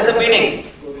contention. What is the meaning?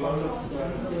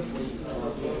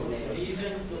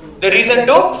 The reason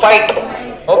to fight.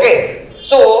 Okay.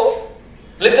 So,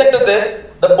 listen to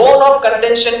this. The bone of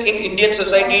contention in Indian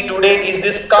society today is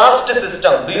this caste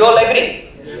system. Do you all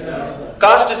agree? Yes.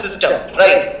 Caste system,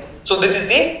 right? So this is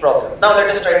the problem. Now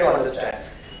let us try to understand.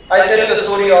 I'll tell you the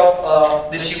story of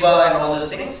this Shiva and all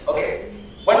those things. Okay.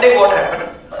 One day what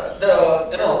happened?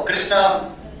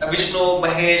 Krishna, Vishnu,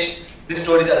 Mahesh, these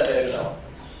stories I'll tell you now.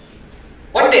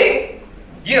 One day,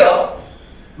 here,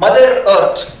 Mother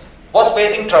Earth was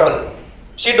facing trouble.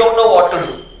 She don't know what to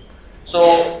do.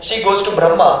 So she goes to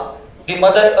Brahma. The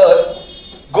Mother Earth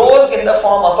goes in the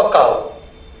form of a cow.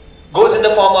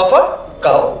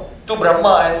 To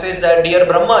Brahma and says that, dear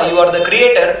Brahma, you are the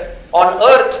creator. On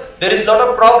earth, there is a lot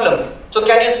of problem. So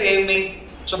can you save me?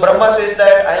 So Brahma says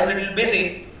that I am a little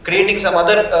busy creating some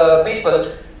other people.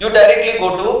 You directly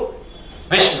go to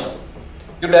Vishnu.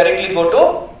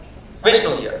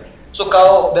 Here. So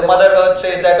the Mother Earth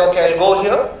says that, okay, I'll go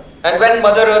here. And when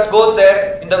Mother Earth goes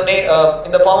there, in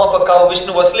the form of a cow,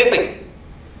 Vishnu was sleeping.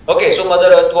 Okay, so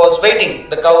Mother Earth was waiting.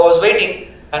 The cow was waiting.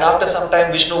 And after some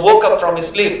time, Vishnu woke up from his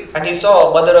sleep and he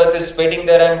saw Mother Earth is waiting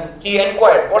there and he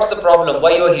inquired, what's the problem?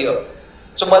 Why you are here?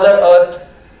 So Mother Earth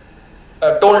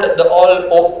told the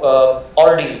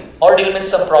ordeal. Ordeal means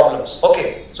some problems.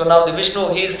 Okay, so now the Vishnu,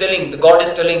 the God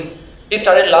is telling, he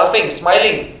started laughing,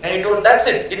 smiling, and he told, that's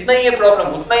it, itna hi hai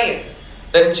problem, utna hi hai.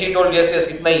 Then she told, yes,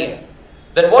 itna hi hai.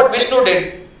 Then what Vishnu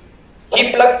did,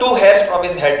 he plucked 2 hairs from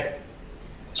his head.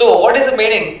 So what is the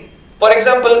meaning? For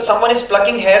example, someone is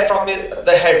plucking hair from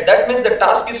the head, that means the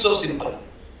task is so simple.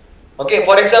 Okay,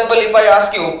 for example, if I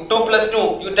ask you 2 plus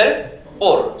 2, you tell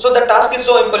 4. So the task is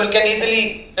so simple, you can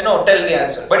easily tell the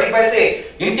answer. But if I say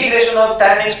integration of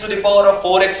tan x to the power of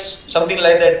 4x, something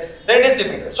like that, then it is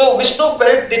difficult. So Vishnu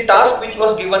felt the task which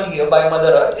was given here by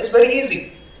Mother Earth is very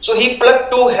easy. So he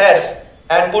plucked 2 hairs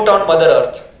and put on Mother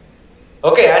Earth.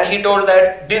 Okay, and he told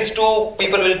that these 2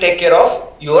 people will take care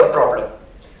of your problem.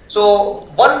 So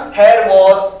one hair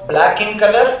was black in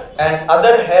color and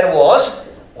other hair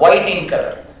was white in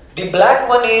color. The black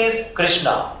one is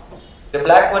Krishna. The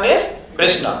black one is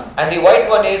Krishna and the white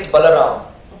one is Balaram.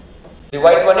 The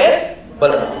white one is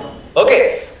Balaram.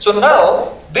 Okay, so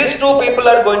now these 2 people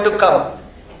are going to come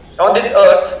on this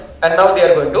earth and now they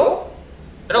are going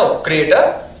to create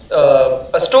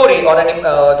a story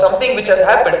or something which has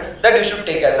happened that you should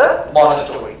take as a moral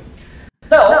story.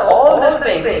 Now all this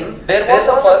thing, there was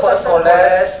a person called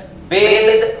as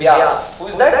Ved Vyas. Who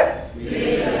is that?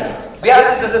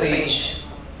 Vyas is a sage.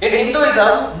 In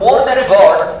Hinduism, more than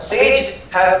God, sages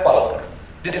have power.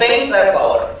 The saints have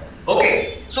power.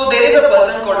 Okay, so there is a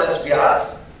person called as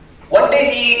Vyas. One day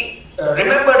he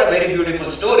remembered a very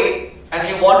beautiful story and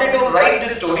he wanted to write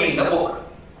this story in a book.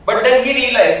 But then he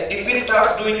realized if he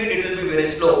starts doing it, it will be very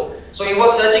slow. So he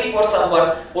was searching for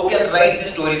someone who can write the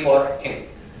story for him.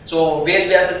 So Ved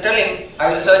Vyas is telling,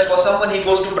 I will search for someone. He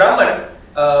goes to Brahman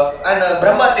and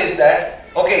Brahma says that,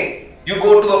 okay, you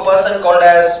go to a person called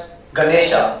as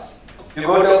Ganesha. You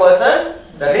go to a person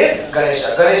that is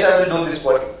Ganesha. Ganesha will do this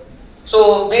for you.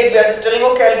 So Ved Vyas is telling,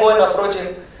 okay, I'll go and approach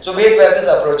him. So Ved Vyas is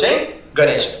approaching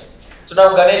Ganesha. So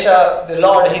now Ganesha, the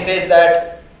Lord, he says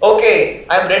that, okay,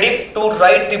 I am ready to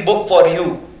write the book for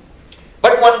you.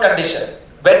 But one condition,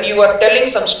 when you are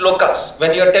telling some slokas,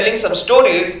 when you are telling some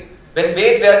stories, when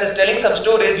Ved Vyas is telling some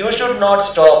stories, you should not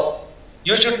stop.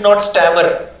 You should not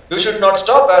stammer. You should not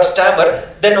stop or stammer,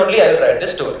 then only I will write the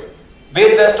story.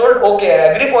 Ved Vyas told, okay,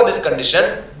 I agree for this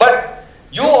condition, but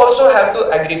you also have to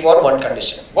agree for one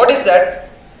condition. What is that?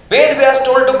 Ved Vyas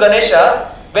told to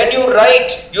Ganesha, when you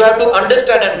write, you have to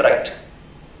understand and write.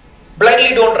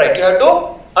 Blindly don't write, you have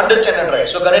to understand and write.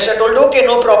 So Ganesha told, okay,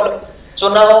 no problem.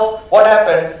 So now what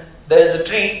happened? There is a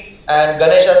tree and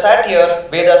Ganesha sat here,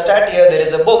 Vedas sat here, there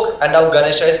is a book and now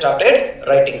Ganesha started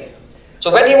writing.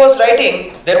 So when he was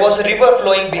writing, there was a river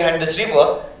flowing behind this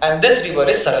river and this river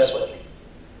is Saraswati.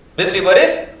 This river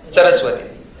is Saraswati.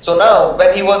 So now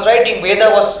when he was writing, Veda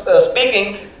was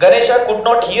speaking, Ganesha could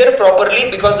not hear properly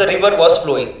because the river was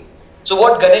flowing. So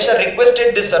what Ganesha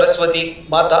requested this Saraswati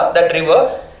Mata, that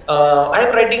river, I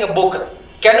am writing a book.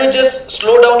 Can you just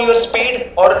slow down your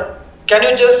speed or can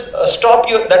you just stop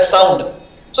that sound?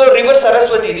 So river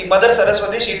Saraswati, the mother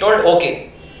Saraswati, she told,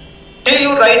 okay, till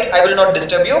you write, I will not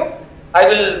disturb you. I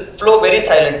will flow very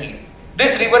silently.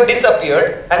 This river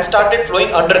disappeared and started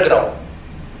flowing underground.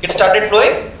 It started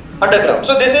flowing underground.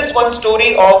 So this is one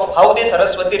story of how the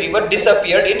Saraswati river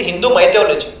disappeared in Hindu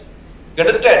mythology. You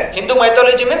understand? Hindu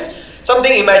mythology means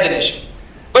something imagination.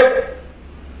 But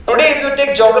today if you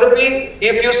take geography,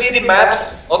 if you see the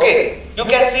maps, okay, you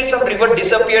can see some river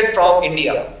disappeared from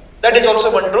India. That is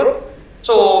also one truth.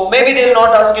 So maybe they will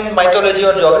not ask in mythology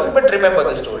or geography, but remember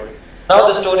the story. Now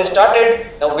the story started,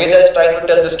 now Veda is trying to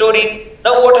tell the story.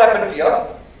 Now what happens here?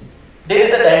 There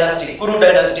is a dynasty, Kuru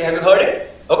dynasty, have you heard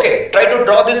it? Okay, try to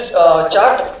draw this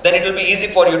chart, then it will be easy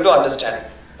for you to understand.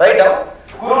 Write down,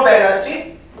 Kuru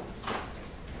dynasty,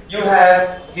 you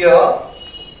have here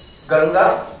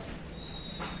Ganga,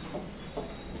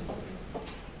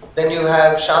 then you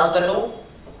have Shantanu,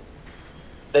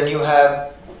 then you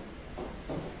have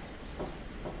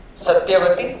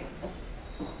Satyavati,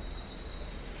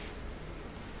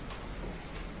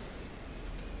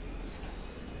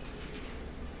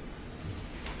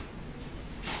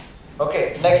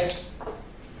 okay, next.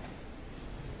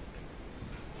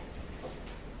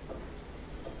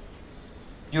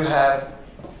 You have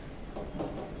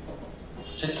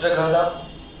Chitraghala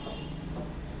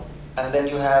and then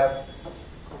you have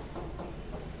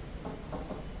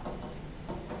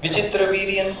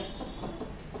Vichitraviryan.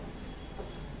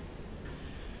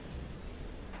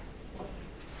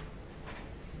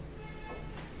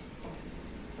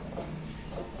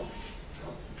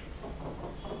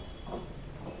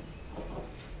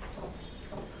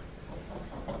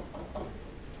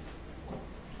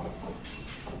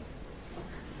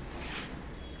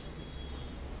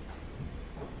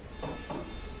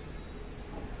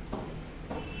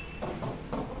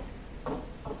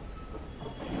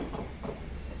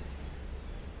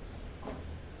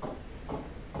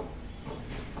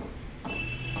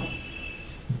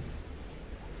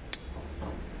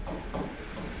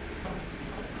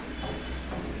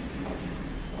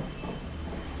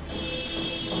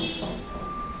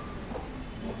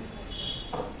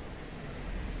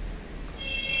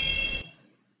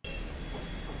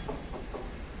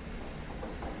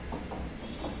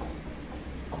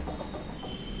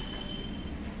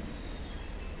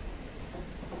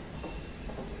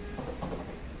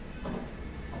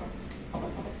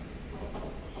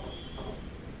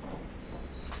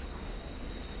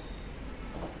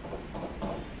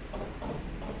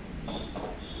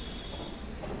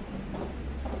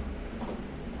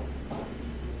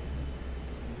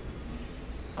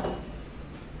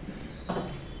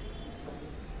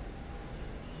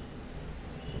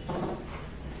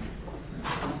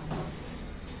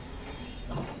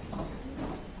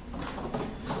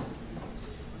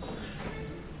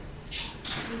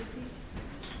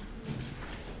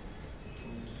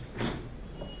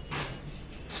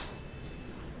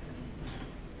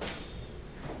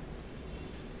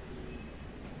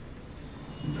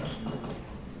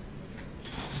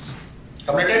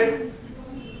 Completed?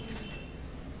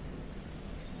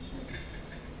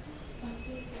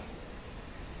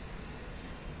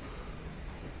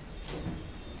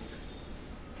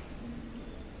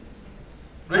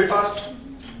 Do it fast.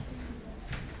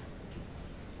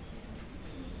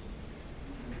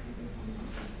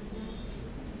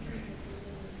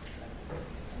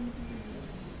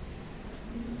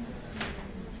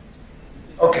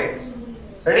 Okay,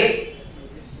 ready?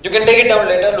 You can take it down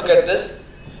later, look at this.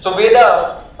 So Ved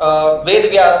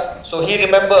Vyas, so he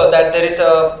remember that there is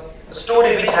a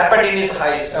story which happened in his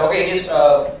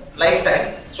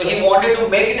lifetime. So he wanted to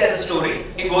make it as a story.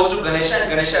 He goes to Ganesha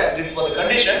and Ganesha agreed for the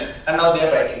condition, and now they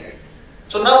are writing it.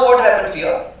 So now what happens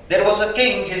here? There was a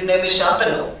king, his name is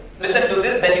Shantanu. Listen to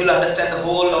this, then you will understand the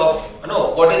whole of,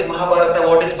 what is Mahabharata,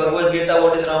 what is Bhagavad Gita,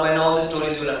 what is Ramayana, all the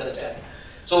stories you will understand.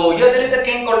 So here there is a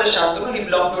king called Shantanu. He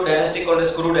belonged to a dynasty called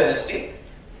the Kuru dynasty.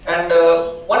 And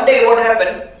one day what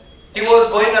happened? He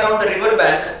was going around the river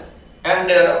bank,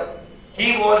 and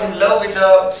he was in love with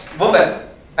a woman,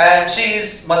 and she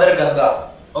is Mother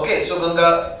Ganga. Okay, so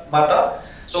Ganga Mata.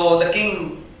 So the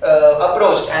king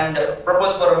approached and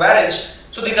proposed for a marriage.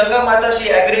 So the Ganga Mata, she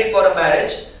agreed for a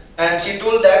marriage, and she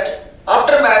told that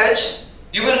after marriage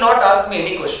you will not ask me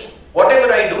any question.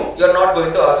 Whatever I do, you are not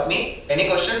going to ask me any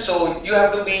question. So you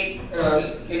have to leave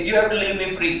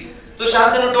me free. So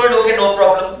Shantanu told, okay, no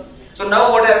problem. So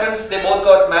now what happens? They both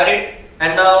got married,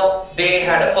 and now they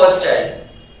had a first child.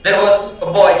 There was a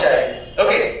boy child.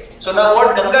 Okay. So now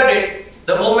what Ganga did,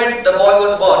 the moment the boy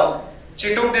was born,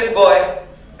 she took this boy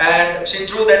and she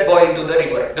threw that boy into the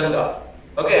river, Ganga.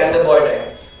 Okay, and the boy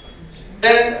died.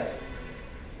 Then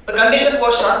the condition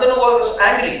was Shantanu was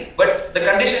angry, but the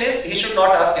condition is he should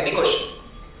not ask any question.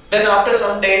 Then after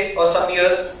some days or some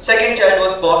years, second child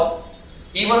was born.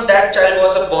 Even that child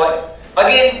was a boy.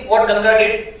 Again, what Ganga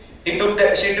did, she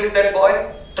took that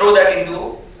boy, threw that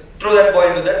boy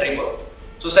into that river.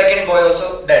 So second boy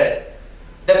also died.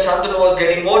 Then Shantanu was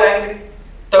getting more angry.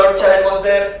 Third child was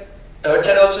there. Third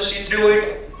child also she threw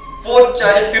it. Fourth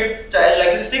child, fifth child,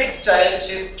 like the sixth child,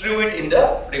 she threw it in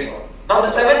the river. Now the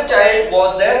seventh child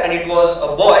was there, and it was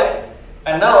a boy.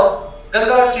 And now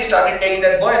Ganga, she started taking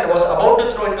that boy and was about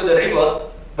to throw into the river.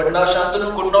 But now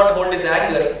Shantanu could not hold his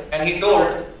anger, and he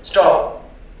told, "Stop!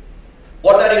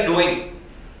 What are you doing?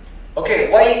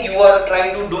 Okay, why you are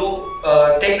trying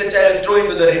to take the child and throw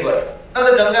into the river?" Now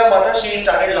the Ganga Mata, she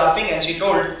started laughing and she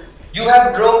told, "You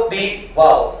have broke the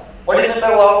vow." What is it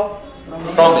by vow?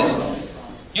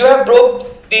 Promise. You have broke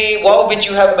the vow which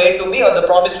you have made to me, or the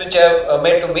promise which you have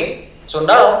made to me. So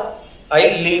now I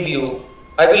leave you.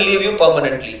 I will leave you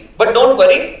permanently. But don't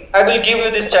worry, I will give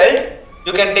you this child.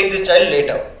 You can take this child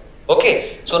later.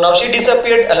 Okay. So now she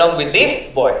disappeared along with the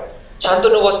boy.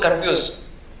 Shantanu was confused.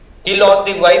 He lost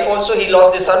the wife also, he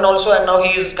lost the son also, and now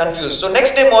he is confused. So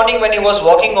next day morning when he was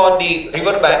walking on the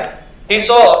river bank, he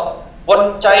saw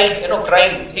one child,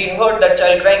 crying. He heard that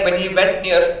child crying. When he went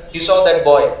near, he saw that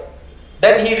boy.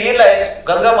 Then he realized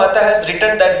Ganga Mata has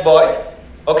written that boy,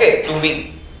 okay, to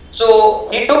me. So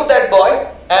he took that boy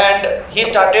and he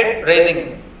started raising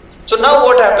him. So now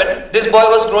what happened? This boy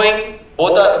was growing.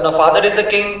 The father is a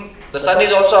king. The son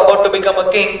is also about to become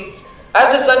a king.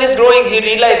 As the son is growing, he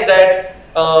realized that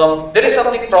there is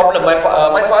something problem.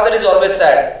 My father is always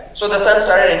sad. So the son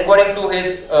started inquiring to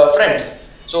his friends.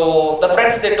 So the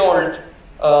friends, they told,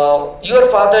 your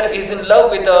father is in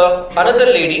love with another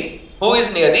lady who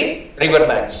is near the river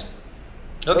banks.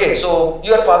 Okay, so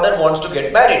your father wants to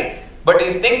get married, but he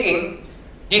is thinking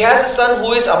he has a son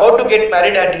who is about to get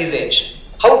married at his age.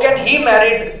 How can he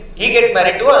get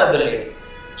married to another lady?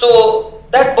 So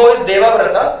that boy is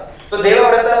Devavrata. So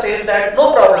Devavrata says that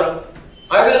no problem.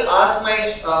 I will ask my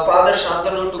father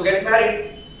Shantanu to get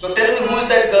married. So tell me who is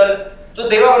that girl. So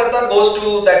Devavrata goes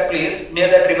to that place near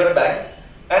that river bank,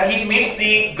 and he meets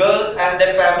the girl and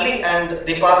their family, and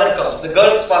the father comes. The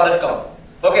girl's father comes.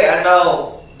 Okay, and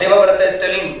now Devavrata is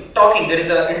talking. There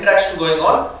is an interaction going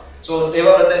on. So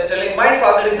Devavrata is telling, my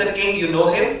father is a king, you know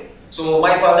him. So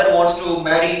my father wants to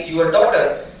marry your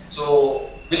daughter. So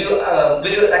will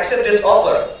you accept this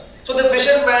offer? So the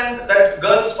fisherman, that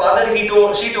girl's father,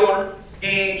 she told,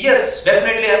 yes,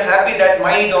 definitely I am happy that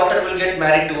my daughter will get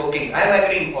married to a king. I am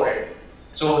agreeing for it.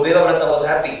 So Devavrata was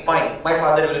happy. Fine, my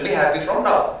father will be happy from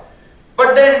now.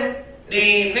 But then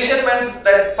the fisherman's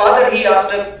that father, he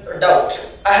asked a doubt.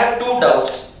 I have two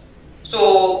doubts.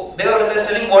 So Devavrata is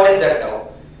telling, what is that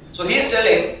doubt? So he is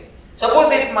telling,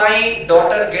 suppose if my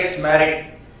daughter gets married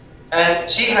and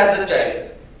she has a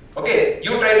child. Okay,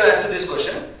 you try to answer this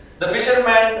question. The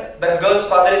fisherman, that girl's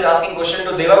father, is asking question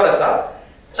to Devavrata.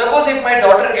 Suppose if my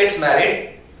daughter gets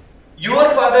married,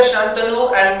 your father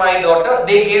Shantanu and my daughter,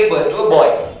 they gave birth to a boy.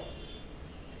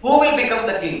 Who will become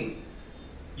the king?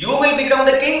 You will become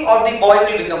the king or the boy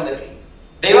will become the king?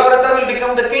 Devavrata will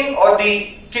become the king or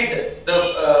the kid, the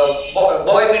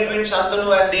boy between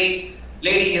Shantanu and the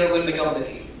lady here will become the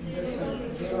king?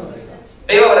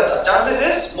 Devavrata. Chances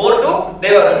is more to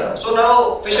Devavrata. So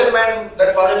now fisherman,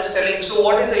 that father is telling, so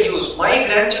what is the use? My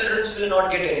grandchildren will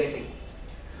not get anything.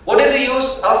 What is the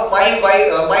use of my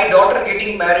daughter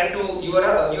getting married to your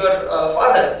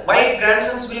father? My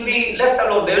grandsons will be left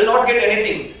alone. They will not get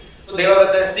anything. So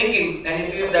Devavrata is thinking, and he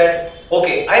says that,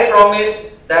 okay, I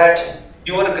promise that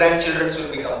your grandchildren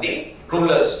will become the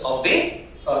rulers of the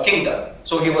kingdom.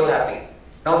 So he was happy.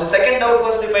 Now the second doubt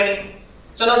was remaining.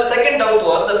 So now the second doubt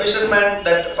was the fisherman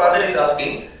that father is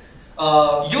asking,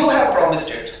 you have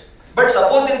promised it, but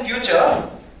suppose in future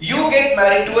you get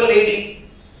married to a lady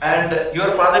and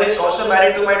your father is also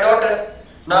married to my daughter.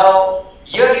 Now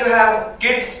here you have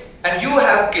kids and you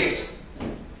have kids.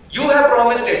 You have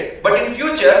promised it, but in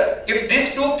future if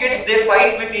these two kids they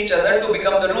fight with each other to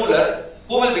become the ruler,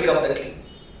 who will become the king?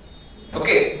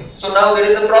 Okay, so now there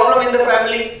is a problem in the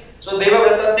family. So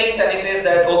Devavrata thinks and he says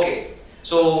that, okay,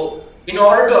 so in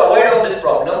order to avoid all this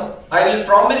problem, I will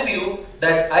promise you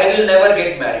that I will never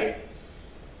get married.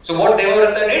 So what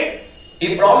Devavrata did?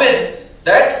 He promised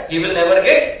that he will never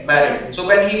get married. So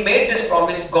when he made this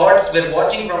promise, gods were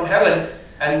watching from heaven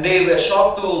and they were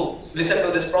shocked to listen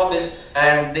to this promise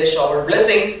and they showered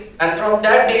blessing. And from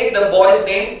that day, the boy's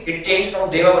name, it changed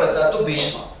from Devavrata to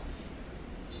Bhishma.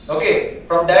 Okay,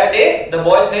 from that day, the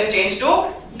boy's name changed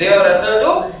to Devavrata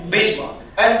to Bhishma.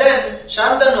 And then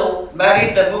Shantanu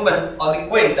married the woman or the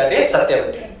queen, that is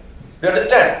Satyavati. You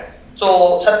understand?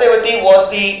 So Satyavati was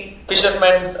the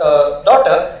fisherman's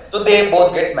daughter, so they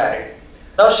both get married.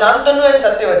 Now Shantanu and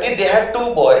Satyavati, they had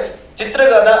two boys,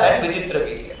 Chitragada and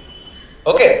Vichitravirya.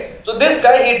 Okay, so this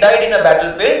guy, he died in a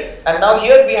battlefield, and now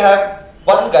here we have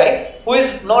one guy who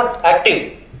is not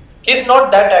active. He's not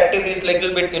that active, he's like a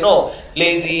little bit,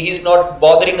 lazy, he's not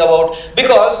bothering about,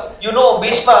 because,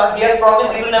 Bhishma, he has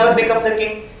promised he will never become the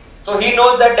king. So he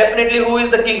knows that definitely who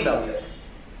is the king now here.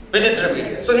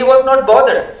 Vichitravirya. So he was not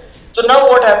bothered. So now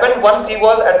what happened, once he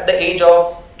was at the age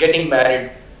of getting married,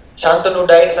 Shantanu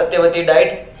died, Satyavati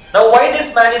died. Now why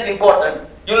this man is important,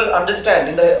 you will understand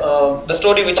in the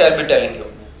story which I will be telling you.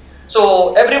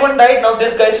 So everyone died, now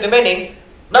this guy is remaining.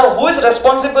 Now who is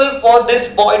responsible for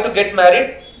this boy to get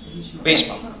married?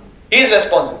 Bhishma. He is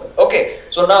responsible. Okay.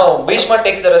 So now Bhishma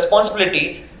takes the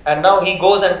responsibility and now he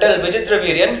goes and tells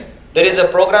Vichitraviryan, there is a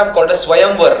program called a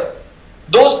Swayamvar.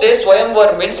 Those days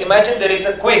Swayamvar means, imagine there is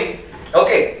a queen.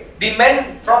 Okay. The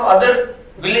men from other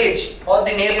village or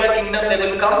the nearby kingdom, they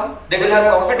will come, they will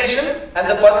have competition and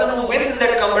the person who wins in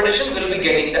that competition will be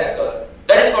getting that girl.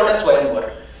 That is called a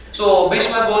Swayamvar. So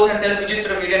Bhishma goes and tells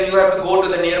Vichitraviryan, you have to go to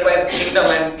the nearby kingdom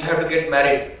and you have to get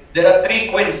married. There are 3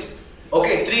 queens.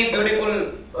 Okay, 3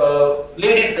 beautiful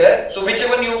ladies there. So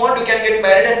whichever you want, you can get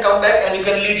married and come back and you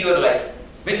can lead your life.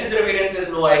 Vichitraviryan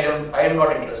says, no, I am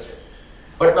not interested.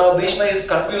 But now Bhishma is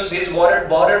confused, he is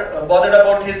bothered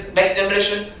about his next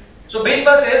generation. So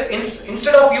Bhishma says,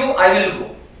 instead of you, I will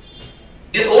go.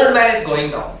 This old man is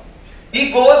going now.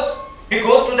 He goes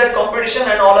to that competition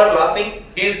and all are laughing.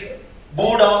 He is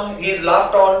booed on, he is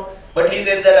laughed on, but he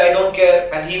says that I don't care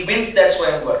and he wins that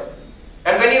Swayamvar.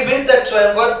 And when he wins that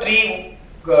Swayamvar,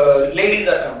 3 ladies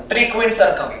are coming, 3 queens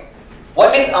are coming.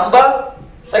 One is Amba,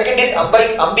 second is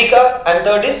Ambika, and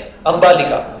third is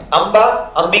Ambalika.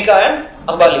 Amba, Ambika and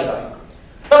Ambalika.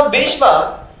 Now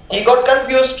Bhishma, he got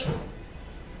confused.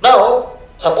 Now,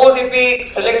 suppose if he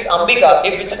selects Ambika,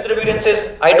 if Vichitraviryan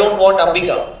says, I don't want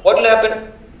Ambika, what will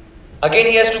happen? Again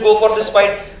he has to go for this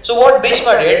fight. So what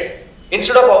Bhishma did,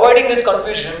 instead of avoiding this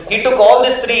confusion, he took all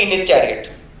these 3 in his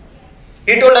chariot.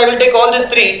 He told, I will take all these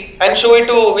 3 and show it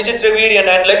to Vichitraviryan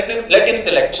and let him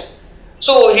select.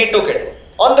 So he took it.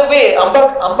 On the way,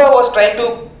 Amba was trying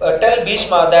to tell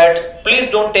Bhishma that please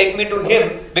don't take me to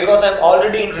him because I am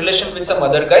already in relation with some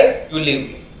other guy, you leave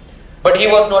me. But he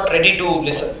was not ready to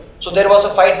listen. So there was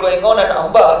a fight going on and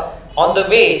Amba, on the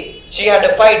way, she had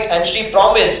a fight and she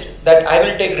promised that I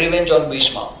will take revenge on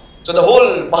Bhishma. So the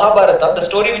whole Mahabharata, the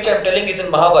story which I am telling is in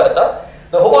Mahabharata.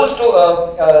 The whole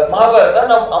Mahabharata,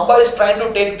 now Amba is trying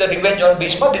to take the revenge on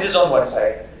Bhishma, this is on one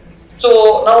side.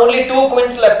 So now only 2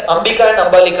 queens left, Ambika and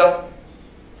Ambalika.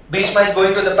 Bhishma is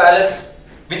going to the palace,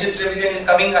 Vichitraviryan is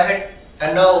coming ahead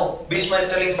and now Bhishma is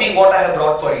telling, see what I have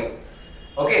brought for you.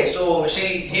 Okay, so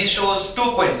he shows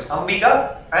 2 queens,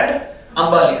 Ambika and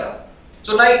Ambalika.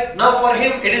 So like, now for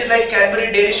him it is like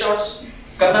Cadbury dairy shots.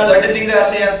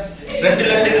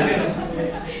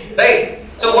 Right?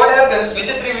 So what happens?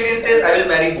 Vichitraviryan says, I will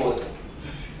marry both.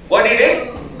 What he did?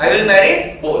 I will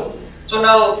marry both. So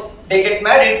now they get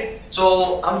married.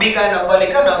 So Ambika and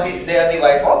Ambalika, now they are the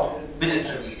wife of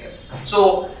Vichitravirya.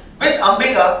 So with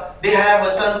Ambika, they have a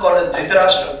son called as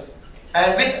Dhritarashtra,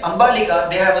 and with Ambalika,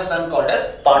 they have a son called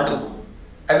as Pandu.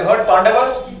 Have you heard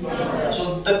Pandavas? Yes.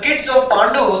 So the kids of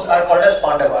Pandus are called as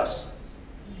Pandavas.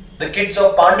 The kids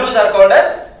of Pandus are called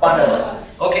as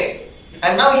Pandavas. Okay.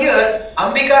 And now here,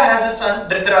 Ambika has a son,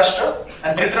 Dhritarashtra,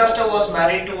 and Dhritarashtra was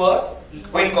married to a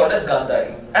queen called as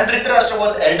Gandhari. And Dhritarashtra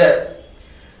was elder.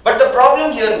 But the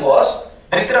problem here was,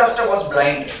 Dhritarashtra was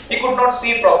blind. He could not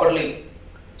see properly.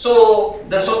 So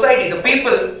the society, the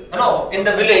people, in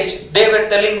the village, they were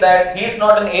telling that he is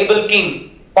not an able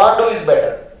king. Pandu is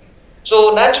better.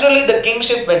 So naturally the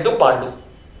kingship went to Pandu.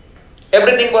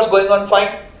 Everything was going on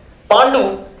fine.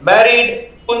 Pandu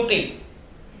married Kunti.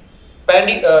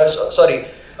 Pandu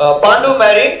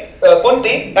married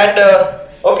Kunti, and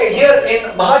okay, here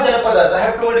in Mahajanapadas, I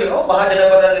have told you,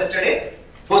 Mahajanapadas yesterday,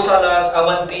 Kosalas,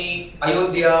 Avanti,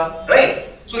 Ayodhya, right?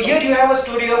 So here you have a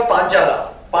story of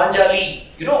Panchala, Panjali,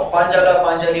 Panchala,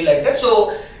 Panjali, like that.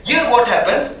 So here what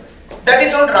happens, that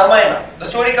is from Ramayana. The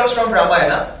story comes from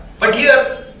Ramayana, but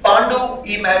here Pandu,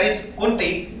 he marries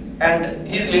Kunti and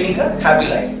he is living a happy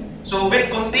life. So with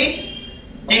Kunti,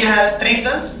 he has 3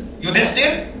 sons,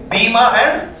 Yudhishthir, Bhima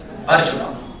and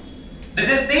Arjuna. This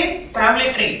is the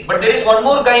family tree, but there is one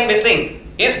more guy missing.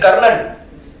 He is Karna.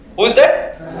 Who is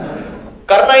that?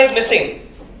 Karna is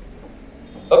missing.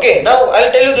 Okay, now I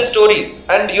will tell you this story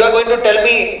and you are going to tell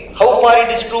me how far it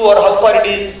is true or how far it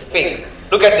is fake.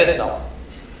 Look at this now.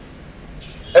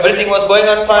 Everything was going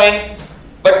on fine,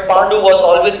 but Pandu was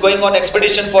always going on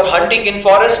expedition for hunting in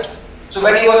forest. So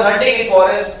when he was hunting in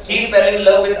forest, he fell in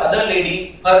love with other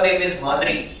lady. Her name is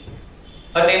Madri.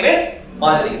 Her name is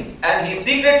Madri, and he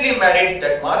secretly married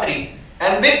that Madri.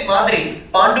 And with Madri,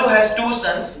 Pandu has 2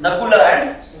 sons, Nakula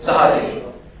and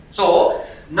Sahadev. So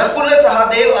Nakula,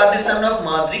 Sahadev are the son of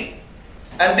Madri,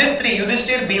 and these 3,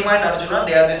 Yudhishthir, Bhima and Arjuna,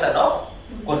 they are the son of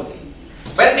Kunti.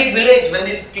 When the village, when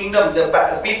this kingdom, the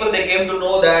people, they came to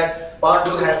know that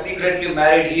Pandu has secretly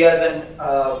married, he has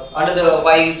another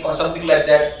wife or something like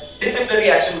that, disciplinary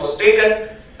action was taken,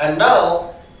 and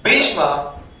now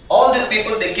Bhishma, all these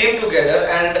people, they came together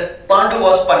and Pandu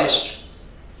was punished.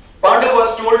 Pandu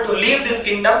was told to leave this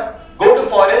kingdom, go to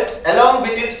forest along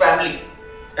with his family,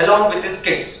 along with his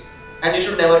kids, and you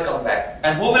should never come back.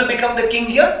 And who will become the king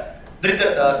here?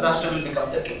 Dhritarashtra will become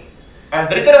the king. And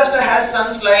Dhritarashtra has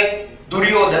sons like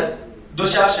Duryodhan,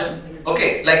 Dushashan,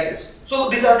 okay, like this. So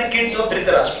these are the kids of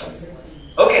Dhritarashtra.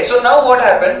 Okay, so now what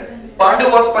happened? Pandu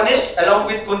was punished along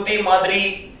with Kunti,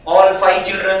 Madri, all 5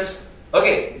 children.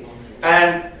 Okay,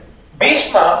 and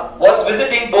Bhishma was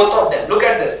visiting both of them. Look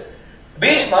at this.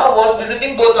 Bhishma was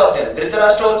visiting both of them.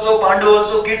 Dhritarashtra also, Pandu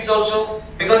also, kids also,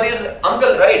 because he is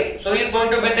uncle, right? So he is going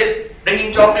to visit,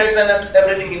 bringing chocolates and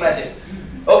everything, imagine.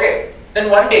 Okay, then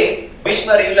one day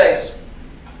Bhishma realized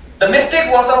the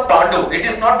mistake was of Pandu. It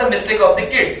is not the mistake of the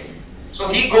kids. So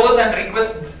he goes and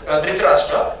requests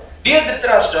Dhritarashtra, dear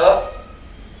Dhritarashtra,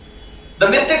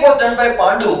 the mistake was done by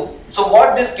Pandu. So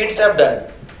what these kids have done?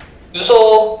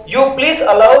 So you please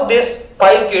allow these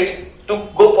 5 kids to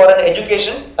go for an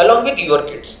education along with your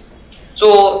kids.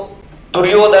 So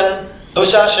Duryodhan,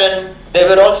 Dushashan, they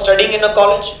were all studying in a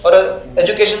college or an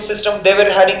education system. They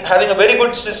were having a very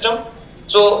good system.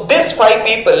 So these 5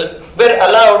 people were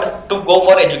allowed to go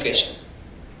for education.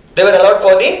 They were allowed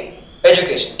for the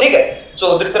education. Okay.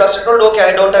 So Dhritarashtra told, okay,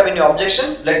 I don't have any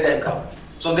objection, let them come.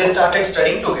 So they started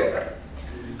studying together.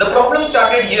 The problem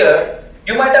started here.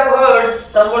 You might have heard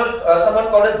someone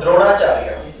called as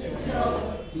Dronacharya.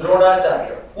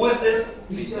 Dronacharya. Who is this?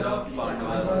 Teacher of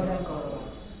Pandavas.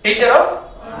 Teacher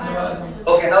of? Pandavas.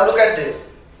 Okay, now look at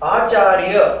this.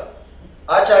 Acharya.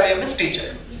 Acharya means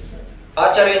teacher.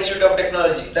 Acharya Institute of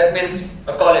Technology. That means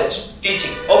a college,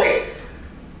 teaching. Okay.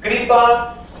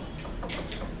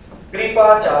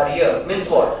 Kripacharya means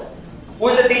what? Who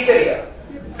is the teacher here?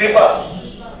 Kripa.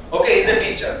 Okay, is a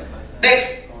teacher.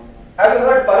 Next. Have you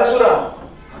heard Parasuram?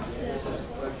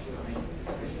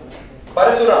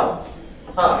 Parasuram.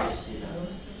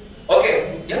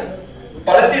 Okay, yeah.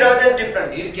 Palasiraja is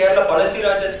different. He is Kerala.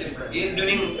 Palasiraja is different. He is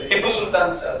during Tipu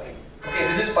Sultan's thing. Okay,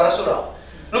 this is Parasuram.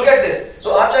 Look at this.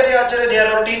 So Acharya, they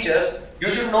are our teachers. You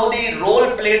should know the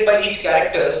role played by each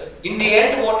characters. In the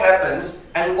end, what happens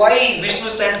and why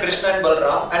Vishnu sent Krishna and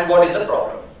Balram and what is the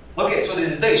problem. Okay, so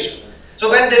this is the issue. So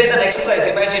when there is an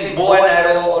exercise, imagine bow and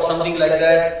arrow or something like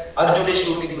that, Arjuna is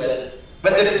shooting well.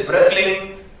 When there is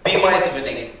wrestling, Bhima is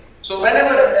winning. So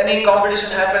whenever any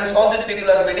competition happens, all these people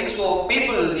are winning. So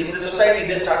people in the society,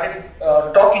 they started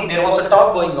talking. There was a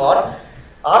talk going on.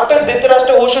 After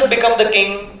Dhritarashtra, who should become the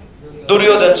king?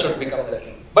 Duryodhana should become the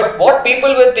king. But what people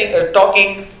were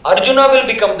talking, Arjuna will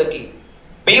become the king.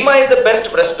 Bhima is the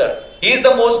best wrestler. He is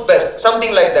the most best.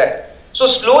 Something like that. So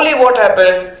slowly what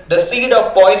happened? The seed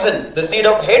of poison, the seed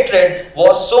of hatred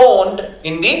was sown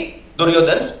in the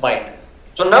Duryodhana's mind.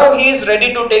 So now he is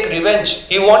ready to take revenge.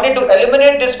 He wanted to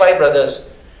eliminate these 5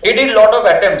 brothers. He did a lot of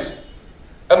attempts.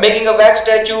 Making a wax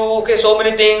statue, okay, so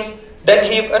many things. Then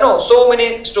he, so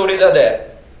many stories are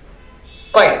there.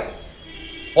 Fine.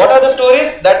 What are the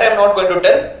stories? That I am not going to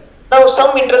tell. Now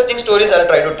some interesting stories I will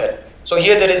try to tell. So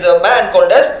here there is a man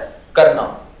called as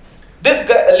Karna. This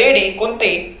lady,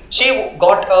 Kunti, she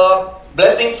got a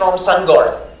blessing from sun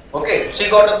god. Okay, she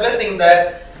got a blessing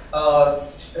that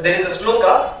there is a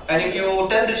sloka, and if you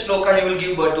tell this sloka, you will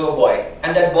give birth to a boy,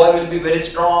 and that boy will be very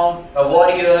strong, a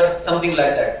warrior, something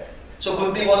like that. So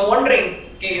Kunti was wondering,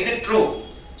 is it true?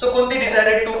 So Kunti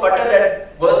decided to utter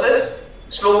that verses,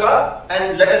 sloka,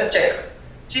 and let us check.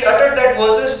 She uttered that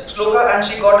verses, sloka, and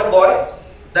she got a boy.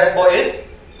 That boy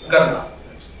is Karna.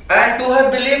 And to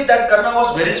have believed that Karna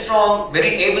was very strong,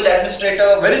 very able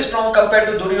administrator, very strong compared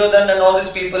to Duryodhana and all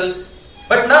these people.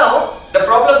 But now, the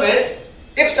problem is,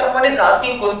 if someone is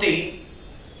asking Kunti,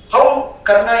 how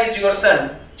Karna is your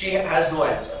son? She has no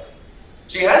answer.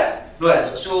 She has no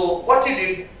answer. So, what she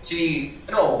did? She,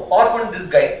 orphaned this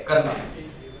guy, Karna.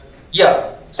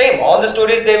 Yeah, same. All the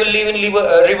stories they will live in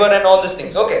river and all these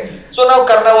things. Okay. So now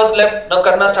Karna was left. Now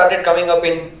Karna started coming up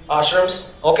in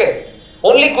ashrams. Okay.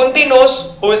 Only Kunti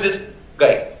knows who is this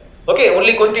guy. Okay.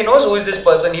 Only Kunti knows who is this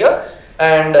person here.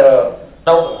 And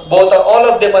now all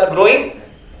of them are growing.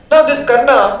 Now this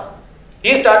Karna,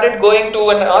 he started going to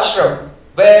an ashram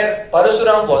where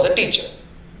Parasuram was a teacher.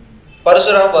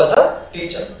 Parasuram was a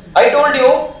teacher. I told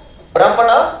you,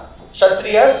 Brahmana,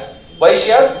 Kshatriyas,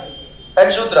 Vaishyas,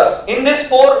 and Shudras. In this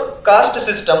 4 caste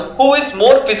system, who is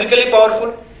more physically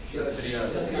powerful?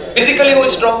 Physically, who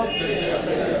is strong?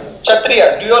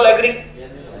 Kshatriyas. Do you all agree?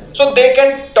 So they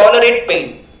can tolerate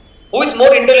pain. Who is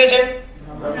more intelligent?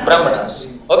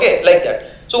 Brahmanas. Okay, like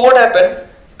that. So what happened?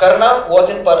 Karna was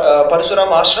in Parasuram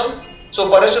ashram. So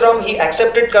Parasuram, he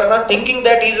accepted Karna thinking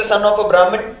that he is a son of a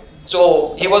Brahmin.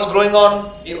 So he was growing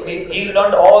on, he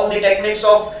learned all the techniques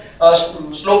of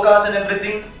slokas and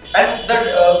everything. And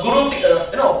the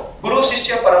Guru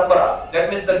Shishya Parampara, that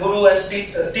means the Guru and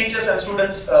teachers and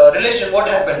students relation, what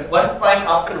happened? One fine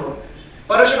afternoon,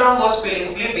 Parashuram was feeling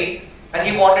sleepy and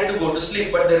he wanted to go to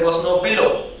sleep, but there was no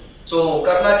pillow. So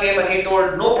Karna came and he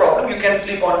told, no problem, you can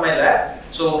sleep on my lap.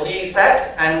 So he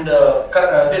sat and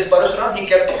this Parashuram, he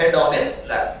kept head on his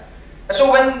lap. And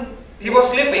so when he was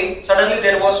sleeping, suddenly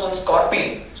there was one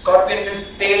scorpion. Scorpion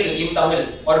means tail in Tamil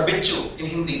or bichu in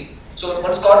Hindi. So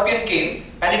one scorpion came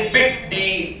and it bit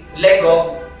the leg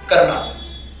of Karna.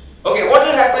 Okay, what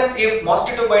will happen if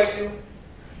mosquito bites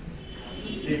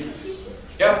you?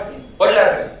 Yeah, what will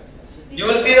happen? You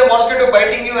will see the mosquito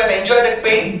biting you and enjoy that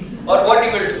pain, or what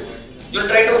you will do? You will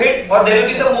try to hit, or there will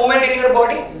be some movement in your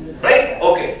body, right?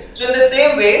 Okay. So in the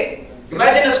same way,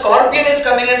 imagine a scorpion is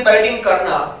coming and biting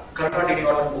Karna. Karna did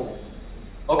not move.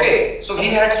 Okay, so he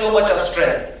had so much of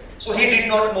strength. So he did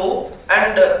not move,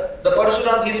 and the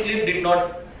Parasuram, his sleep did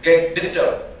not get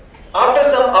disturbed. After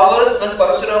some hours, when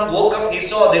Parasuram woke up, he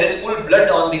saw there is full blood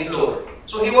on the floor.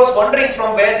 So he was wondering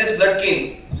from where this blood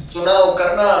came. So now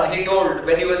Karna, he told,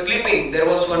 when you were sleeping, there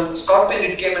was one scorpion,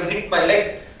 it came and bit my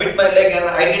leg and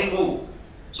I didn't move.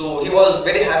 So he was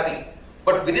very happy.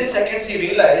 But within seconds he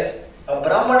realized, a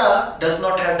Brahmana does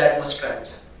not have that much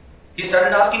strength. He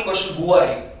started asking questions, who are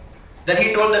you? Then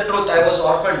he told the truth, I was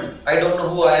orphaned, I don't know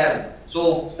who I am.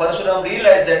 So Parasuram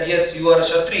realized that yes, you are a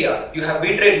Kshatriya, you have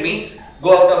betrayed me,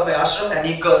 go out of my ashram, and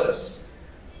he curses.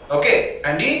 Okay,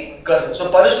 and he curses.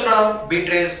 So Parasuram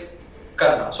betrays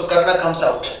Karna. So Karna comes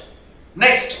out.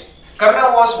 Next,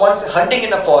 Karna was once hunting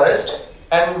in a forest,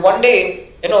 and one day,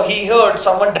 he heard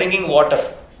someone drinking water.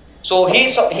 So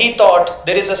he thought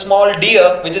there is a small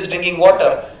deer which is drinking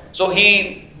water. So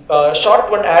he shot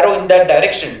one arrow in that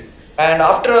direction, and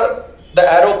after the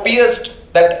arrow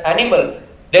pierced that animal,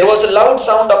 there was a loud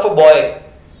sound of a boy.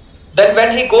 Then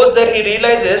when he goes there, he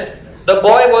realizes the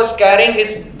boy was carrying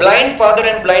his blind father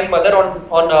and blind mother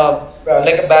on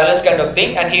like a balance kind of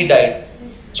thing, and he died.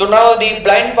 So now the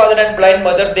blind father and blind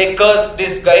mother, they cursed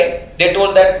this guy. They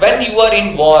told that when you are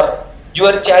in war,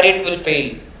 your chariot will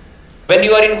fail. When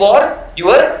you are in war,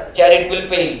 your chariot will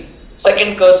fail.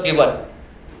 Second curse given.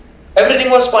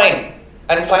 Everything was fine.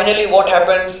 And finally what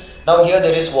happens? Now here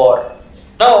there is war.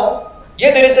 Now,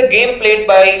 here there is a game played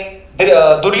by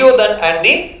Duryodhana and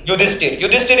the Yudhishthir.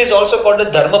 Yudhishthir is also called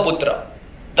the Dharmaputra.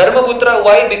 Dharmaputra,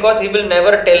 why? Because he will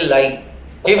never tell lie.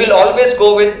 He will always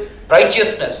go with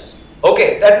righteousness.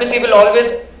 Okay, that means he will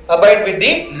always abide with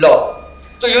the law.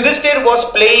 So Yudhishthir was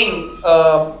playing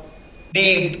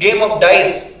the game of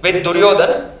dice with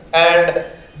Duryodhan, and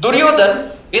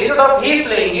Duryodhan, instead of he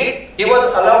playing it, he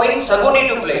was allowing Saguni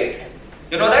to play it.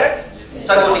 You know that?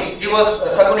 Saguni. He was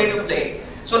Saguni to play.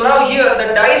 So now here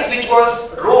the dice which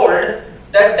was rolled,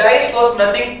 that dice was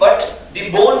nothing but the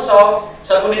bones of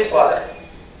Saguni's father.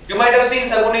 You might have seen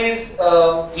Saguni is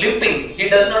limping. He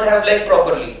does not have leg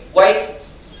properly. Why?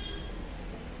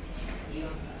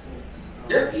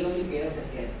 Yeah? He only bears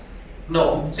his leg.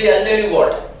 No. See, I'll tell you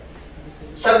what.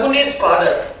 Saguni's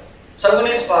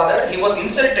father, he was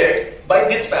insulted by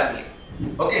this family.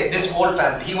 Okay, this whole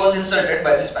family. He was insulted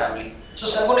by this family. So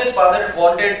Saguni's father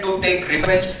wanted to take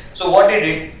revenge. So what he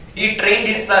did? He trained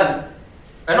his son,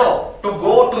 to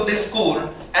go to this school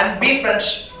and be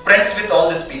friends with all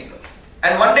these people.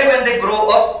 And one day when they grow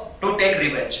up, to take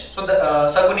revenge. So the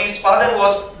Saguni's father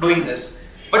was doing this.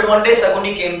 But one day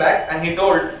Saguni came back and he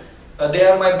told, they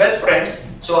are my best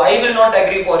friends, so I will not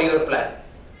agree for your plan.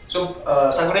 So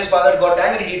Saguni's father got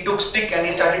angry. He took stick and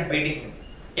he started beating him.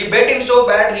 He beat him so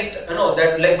bad,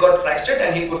 that leg got fractured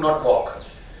and he could not walk.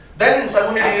 Then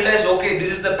Saguni realized, okay,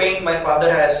 this is the pain my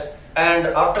father has. And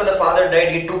after the father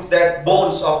died, he took that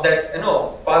bones of that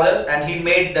fathers and he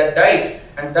made that dice.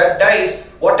 And that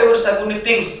dice, whatever Saguni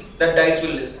thinks, that dice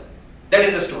will listen. That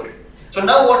is the story. So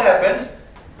now what happens?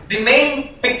 The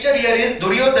main picture here is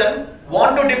Duryodhan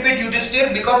want to defeat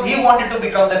Yudhishthir because he wanted to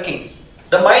become the king.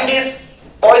 The mind is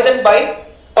poisoned by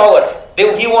power.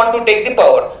 He want to take the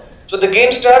power. So the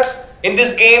game starts. In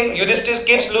this game, Yudhishthir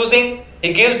keeps losing.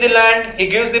 He gives the land, he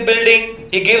gives the building,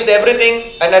 he gives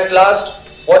everything, and at last,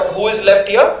 who is left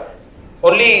here?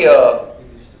 Only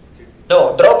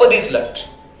Draupadi is left.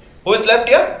 Who is left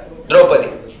here?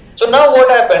 Draupadi. So now what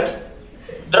happens?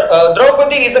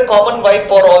 Draupadi is a common wife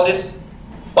for all these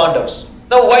Pandavas.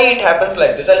 Now why it happens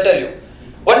like this? I'll tell you.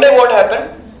 One day what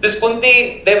happened? This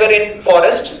Kunti, they were in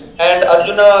forest, and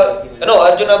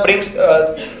Arjuna brings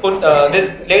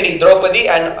this lady Draupadi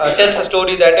and tells a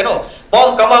story that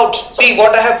Mom, come out, see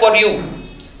what I have for you.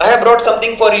 I have brought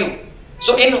something for you.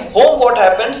 So in home what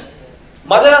happens?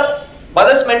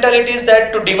 Mother's mentality is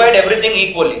that to divide everything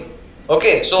equally.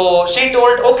 Okay, so she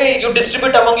told, okay, you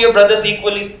distribute among your brothers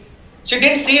equally. She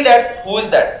didn't see that, who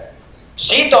is that?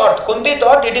 Kunti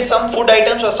thought it is some food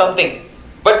items or something.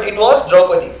 But it was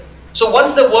Draupadi. So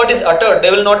once the word is uttered,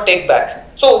 they will not take back.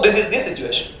 So this is the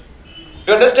situation.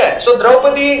 You understand? So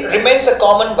Draupadi remains a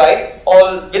common wife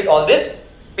with all these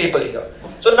people here.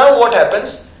 So now what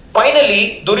happens?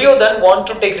 Finally, Duryodhan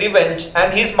wants to take revenge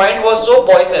and his mind was so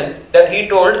poisoned that he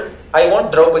told, I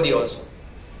want Draupadi also.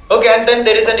 Okay, and then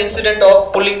there is an incident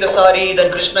of pulling the sari,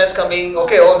 then Krishna is coming.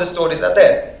 Okay, all the stories are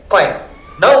there. Fine.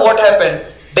 Now what happened?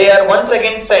 They are once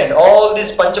again sent. All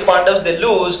these Pancha Pandavas they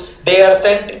lose. They are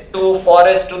sent to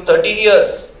forest to 13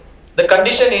 years. The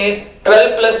condition is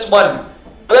 12 plus 1.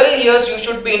 12 years you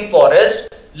should be in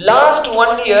forest. Last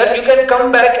 1 year you can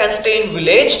come back and stay in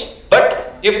village.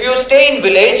 But if you stay in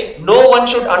village, no one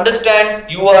should understand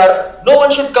no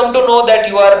one should come to know that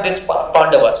you are this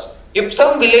Pandavas. If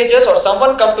some villagers or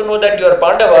someone come to know that you are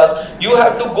Pandavas, you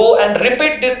have to go and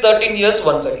repeat this 13 years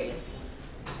once again.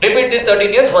 Repeat this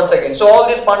 13 years once again. So all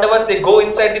these Pandavas, they go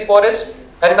inside the forest,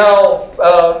 and now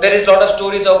there is a lot of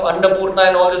stories of Annapurna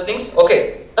and all these things.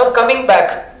 Okay, now coming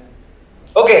back.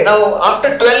 Okay, now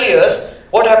after 12 years,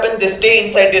 what happens? They stay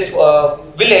inside this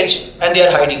village and they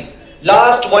are hiding.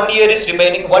 Last 1 year is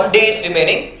remaining, 1 day is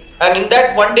remaining, and in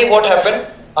that 1 day what happened?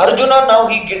 Arjuna now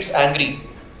he gets angry.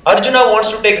 Arjuna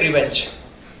wants to take revenge.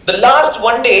 The last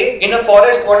 1 day in a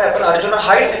forest, what happened? Arjuna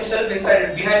hides himself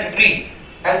behind a tree.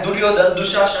 And Duryodhan,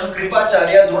 Dushashan,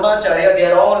 Kripacharya, Dronacharya, they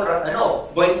are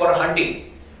all going for a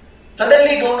hunting.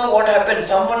 Suddenly, don't know what happened.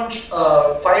 Someone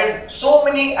fired so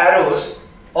many arrows.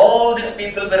 All these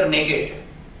people were naked.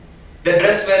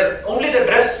 Only the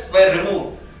dress were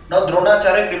removed. Now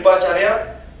Dronacharya,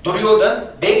 Kripacharya,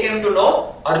 Duryodhan, they came to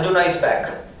know Arjuna is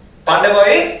back. Pandava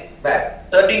is back.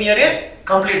 13 years is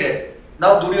completed.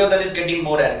 Now Duryodhan is getting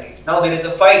more angry. Now there is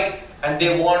a fight and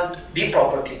they want the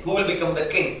property. Who will become the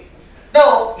king?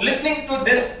 Now, listening to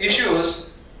these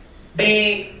issues,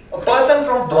 the person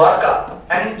from Dwarka,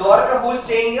 and in Dwarka who is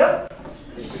staying here?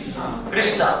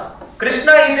 Krishna.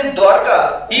 Krishna is in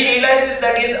Dwarka. He realizes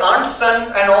that his aunt's son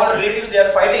and all relatives they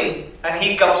are fighting, and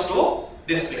he comes to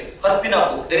this place,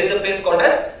 Hastinapur. There is a place called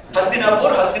as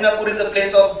Hastinapur. Hastinapur is a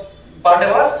place of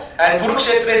Pandavas, and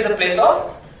Kurukshetra is a place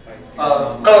of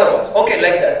Kauravas. Okay,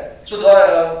 like that.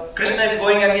 So Krishna is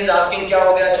going and he is asking, "Kya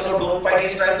ho gaya? Chalo, don't fight." He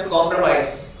is trying to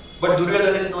compromise. But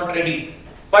Duryodhana is not ready.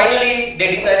 Finally,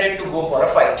 they decided to go for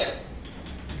a fight.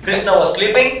 Krishna was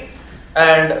sleeping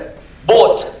and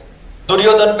both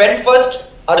Duryodhana went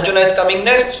first, Arjuna is coming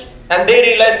next, and they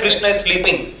realize Krishna is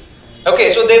sleeping.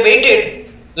 Okay, so they waited.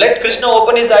 Let Krishna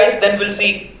open his eyes, then we'll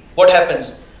see what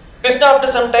happens. Krishna, after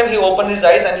some time, he opened his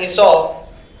eyes and he saw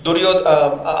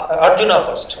Arjuna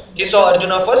first. He saw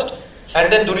Arjuna first,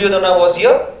 and then Duryodhana was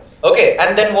here. Okay,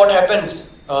 and then what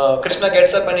happens? Krishna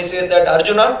gets up and he says that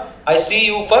Arjuna, I see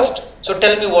you first, so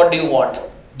tell me what do you want?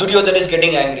 Duryodhana is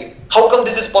getting angry. How come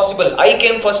this is possible? I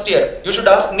came first here. You should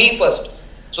ask me first.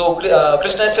 So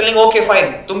Krishna is telling, okay,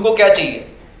 fine. Tumko kya chahiye?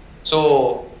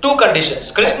 So two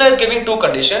conditions. Krishna is giving two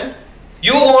conditions.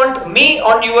 You want me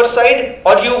on your side,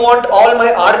 or you want all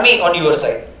my army on your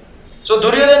side? So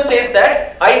Duryodhana says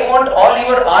that I want all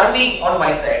your army on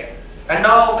my side. And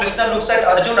now Krishna looks at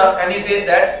Arjuna and he says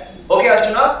that, okay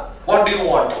Arjuna, what do you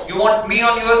want? You want me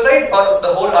on your side or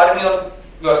the whole army on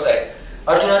your side?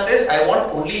 Arjuna says, I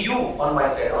want only you on my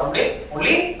side,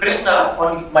 only Krishna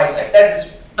on my side.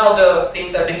 That's now the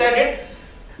things are decided.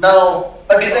 Now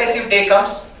a decisive day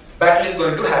comes, battle is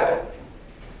going to happen.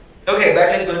 Okay,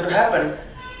 battle is going to happen.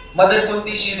 Mother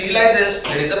Kunti, she realizes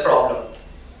there is a problem.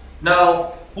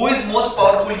 Now, who is most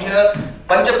powerful here?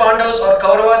 Pancha Pandavas or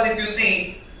Kauravas, if you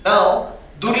see, now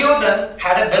Duryodhana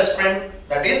had a best friend,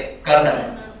 that is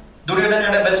Karna. Duryodhana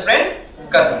had a best friend,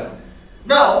 Karna.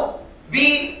 Now,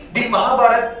 the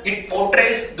Mahabharata, it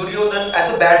portrays Duryodhana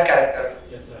as a bad character.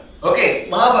 Yes, sir. Okay,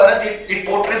 Mahabharata, it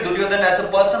portrays Duryodhana as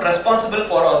a person responsible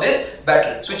for all this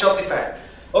battle. Switch off the fan.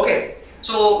 Okay,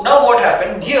 so now what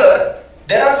happened? Here,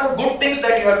 there are some good things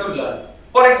that you have to learn.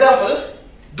 For example,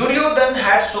 Duryodhana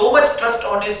had so much trust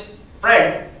on his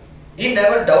friend, he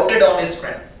never doubted on his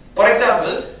friend. For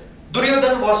example,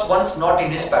 Duryodhana was once not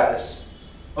in his palace.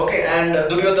 Okay, and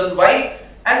Duryodhana's wife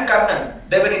and Karnan,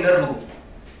 they were in a room.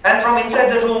 And from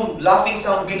inside the room, laughing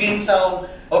sound, giggling sound,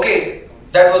 okay,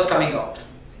 that was coming out.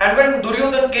 And when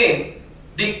Duryodhana came,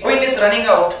 the queen is running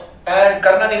out and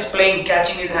Karnan is playing,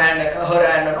 catching his hand, her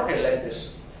hand, and okay, like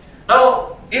this.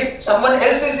 Now, if someone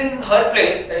else is in her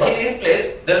place, in his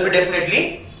place, there will be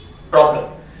definitely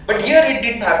problem. But here it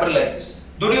didn't happen like this.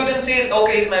 Duryodhana says,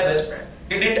 okay, he's my best friend.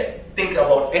 He didn't think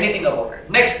about anything about it.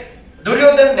 Next,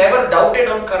 Duryodhana never doubted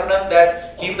on Karnan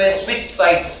that he may switch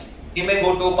sides. He may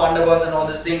go to Pandavas and all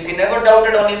these things. He never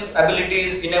doubted on his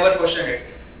abilities. He never questioned it.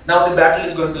 Now the battle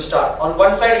is going to start. On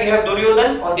one side we have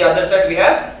Duryodhana, on the other side we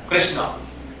have Krishna.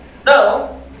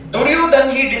 Now,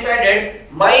 Duryodhana, he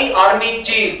decided, my army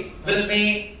chief will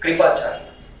be Kripacharya,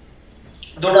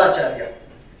 Dronacharya,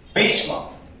 Bhishma.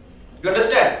 You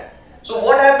understand? So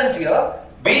what happens here?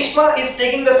 Bhishma is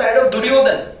taking the side of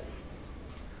Duryodhana.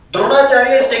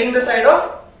 Dronacharya is taking the side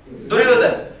of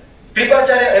Duryodhana.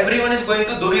 Kripacharya, everyone is going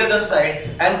to Duryodhana's side,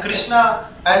 and Krishna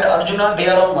and Arjuna, they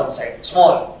are on one side.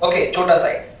 Small, okay, chota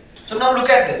side. So now look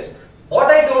at this. What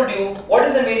I told you, what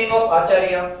is the meaning of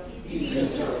Acharya?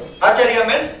 Acharya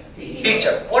means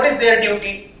teacher. What is their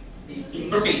duty?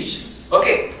 To teach.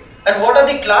 Okay. And what are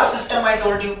the class system I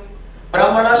told you?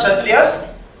 Brahmana,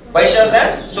 Kshatriyas, Vaishyas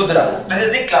and Sudra. This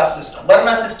is the class system,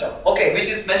 Varna system. Okay, which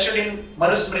is mentioned in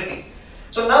Manusmriti.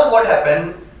 So now what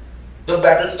happened? The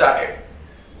battle started.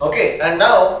 Okay, and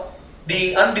now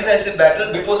the undecisive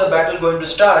battle, before the battle going to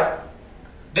start,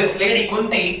 this lady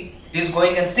Kunti is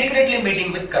going and secretly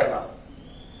meeting with Karna.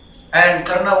 And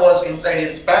Karna was inside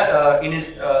his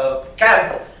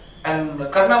camp,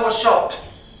 and Karna was shocked.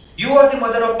 You are the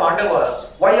mother of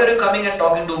Pandavas. Why are you coming and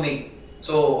talking to me?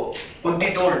 So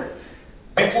Kunti told,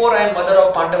 before I am mother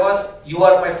of Pandavas, you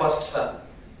are my first son.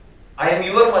 I am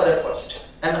your mother first,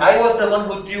 and I was the one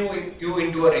who threw you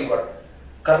into a river.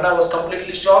 Karna was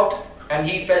completely shocked, and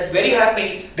he felt very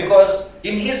happy because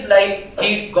in his life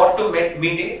he got to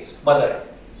meet his mother.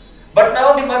 But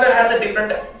now the mother has a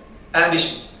different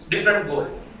ambitions, different goal.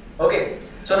 Okay,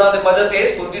 so now the mother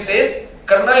says, Kunti says,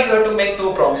 Karna, you have to make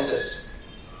two promises.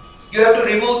 You have to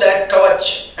remove that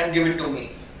kavach and give it to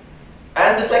me.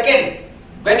 And the second,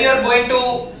 when you are going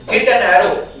to hit an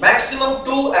arrow, maximum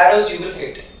 2 arrows you will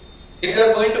hit. If you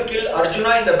are going to kill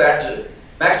Arjuna in the battle,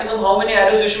 maximum how many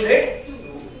arrows you should hit?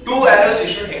 2 arrows you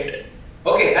should hit.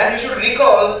 Okay, and you should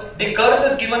recall the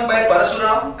curses given by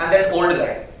Parasuram and that old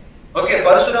guy. Okay,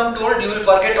 Parasuram told, you will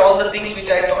forget all the things which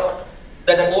I taught.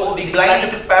 That the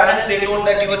blind parents, they told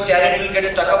that your chariot will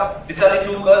get stuck up. These are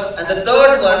the 2 curses. And the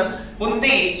third one,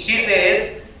 Kunti, she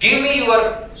says, give me your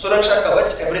Suraksha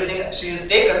Kavach, everything she is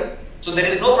taken. So there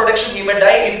is no protection, he may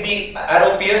die if the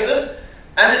arrow pierces.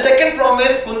 And the second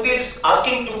promise Kunti is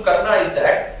asking to Karna is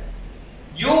that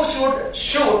you should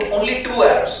shoot only 2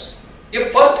 arrows.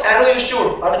 If first arrow you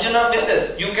shoot, Arjuna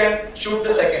misses, you can shoot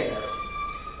the second arrow.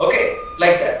 Okay,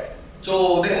 like that.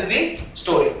 So this is the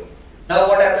story. Now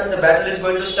what happens? The battle is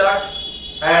going to start,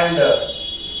 and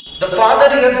The father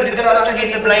here, Dhritarashtra,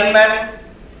 he is a blind man.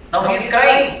 Now he is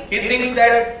crying. He thinks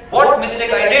that what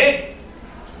mistake I did.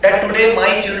 That today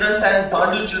my children and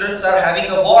Pandu's children are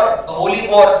having a war, a holy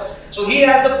war. So he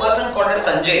has a person called as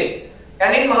Sanjay.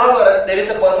 And in Mahabharata, there is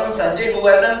a person Sanjay who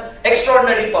has an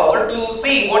extraordinary power to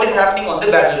see what is happening on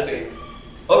the battlefield.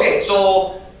 Okay,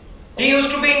 so he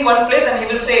used to be in one place and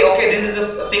he will say, okay, this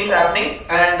is the things happening,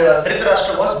 and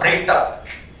Dhritarashtra was bricked up.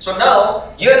 So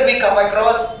now, here we come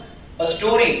across a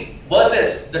story,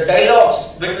 verses, the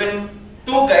dialogues between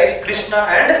two guys, Krishna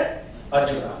and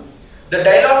Arjuna. The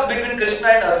dialogues between Krishna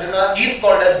and Arjuna is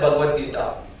called as Bhagavad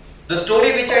Gita. The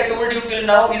story which I told you till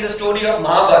now is a story of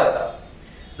Mahabharata.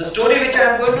 The story which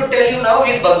I am going to tell you now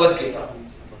is Bhagavad Gita.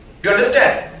 You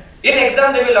understand? In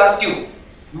exam they will ask you,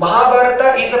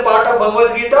 Mahabharata is a part of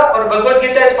Bhagavad Gita or Bhagavad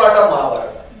Gita is part of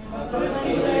Mahabharata?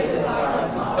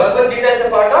 Bhagavad Gita is a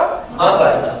part of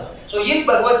Mahabharata. So in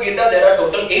Bhagavad Gita there are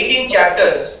total 18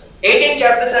 chapters. 18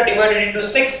 chapters are divided into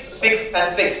 6, 6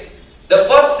 and 6. The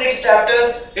first 6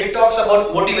 chapters, it talks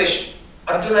about motivation.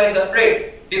 Arjuna is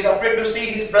afraid. He is afraid to see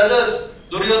his brothers,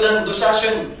 Duryodhan,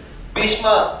 Dushashan,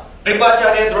 Bhishma,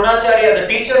 Kripacharya, Dronacharya, the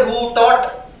teacher who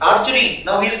taught archery.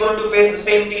 Now he is going to face the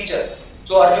same teacher.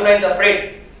 So Arjuna is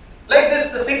afraid. Like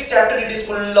this, the 6th chapter, it is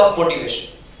full of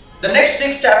motivation. The next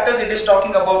 6 chapters, it is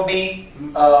talking about the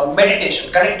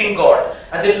meditation, connecting God.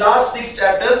 And the last 6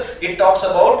 chapters, it talks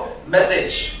about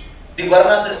message, the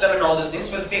Varna system and all these things.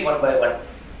 We'll see one by one.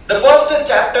 The first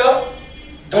chapter,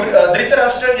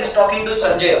 Dhritarashtra is talking to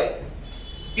Sanjaya.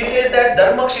 He says that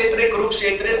Dharma Kshetre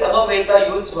Kurukshetre Samaveta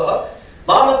Yudsvaha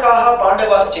Mamakaha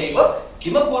Pandavas Chaiva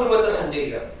Kimakurvata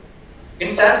Sanjaya.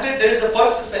 In Sanskrit, there is a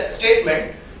first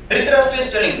statement. Dhritarashtra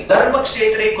is telling Dharma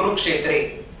Kshetre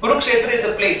Kurukshetre. Kurukshetra is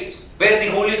a place where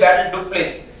the holy battle took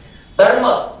place.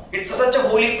 Dharma, it's such a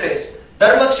holy place.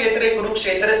 Dharma Kshetre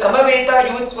Kurukshetre Samaveta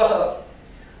Yudsvaha.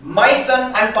 My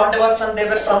son and Pandava's son, they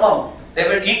were samam. They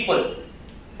were equal.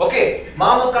 Okay.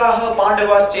 Mamakaha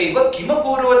Pandavas Chaiva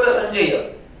Kimakurvata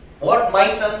Sanjaya. What my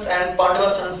sons and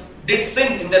Pandava's sons did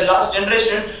sin in the last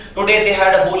generation, today they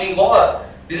had a holy war.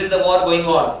 This is a war going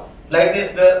on. Like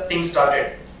this the thing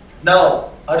started.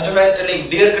 Now Arjuna is telling,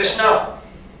 dear Krishna,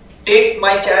 take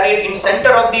my chariot in center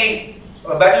of the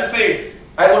battlefield.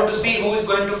 I want to see who is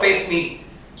going to face me.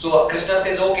 So Krishna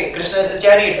says, okay. Krishna is a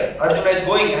charioteer. Arjuna is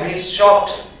going and he is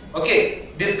shocked. Okay.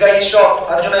 This guy is shocked.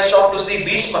 Arjuna is shocked to see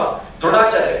Bhishma,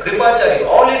 Dronacharya, Kripacharya,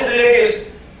 all his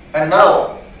relatives. And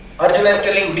now Arjuna is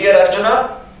telling, dear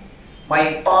Arjuna,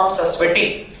 my palms are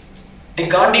sweaty. The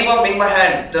Gandivam in my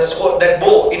hand, the sword, that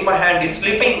bow in my hand is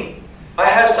slipping. I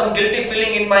have some guilty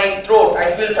feeling in my throat.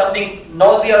 I feel something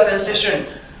nausea sensation.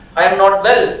 I am not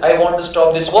well. I want to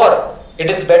stop this war.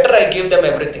 It is better I give them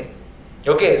everything.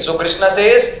 Okay, so Krishna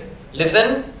says,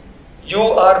 listen, you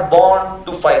are born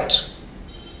to fight.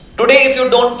 Today if you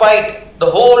don't fight, the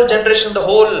whole generation,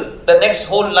 the next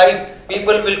whole life,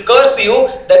 people will curse you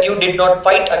that you did not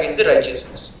fight against the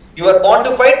righteousness. You are born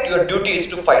to fight, your duty is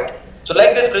to fight. So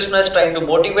like this, Krishna is trying to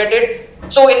motivate it.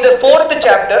 So in the 4th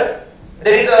chapter,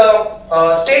 there is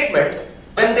a statement.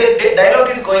 When the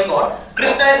dialogue is going on,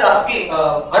 Krishna is asking,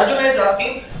 Arjuna is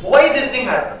asking, why this thing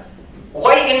happened?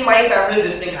 Why in my family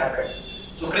this thing happened?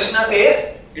 So Krishna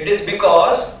says, it is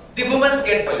because the women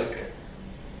get polluted.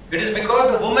 It is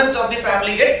because the women of the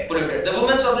family get polluted. The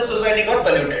women of the society got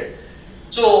polluted.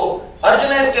 So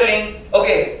Arjuna is telling,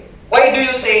 okay, why do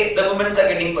you say the women are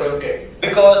getting polluted?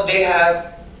 Because they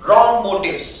have wrong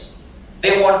motives.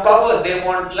 They want powers, they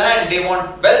want land, they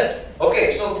want wealth.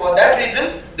 Okay, so for that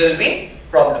reason, there will be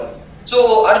problem.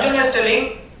 So Arjuna is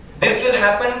telling, this will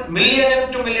happen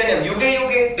millennium to millennium, yuga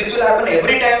yuga, this will happen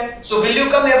every time. So will you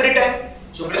come every time?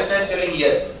 So Krishna is telling,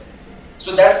 yes.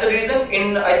 So that's the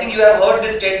reason, I think you have heard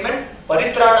this statement,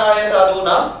 Paritranaya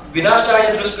sadhunam,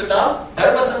 vinashaya druskritam,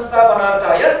 dharma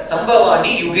sansthapanarthaya,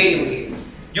 sambhavani yuge yuge.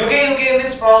 Yuge yuge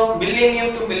means from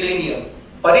millennium to millennium.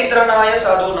 Paritranaya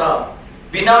sadhunam,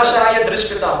 vinashaya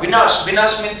druskritam.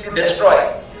 Vinash means to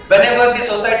destroy. Whenever the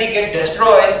society gets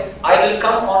destroyed, I will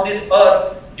come on this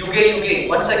earth, yuge yuge,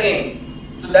 once again.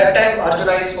 So that time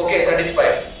Arjuna is okay,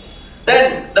 satisfied.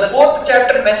 Then the 4th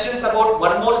chapter mentions about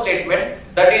one more statement,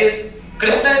 that is,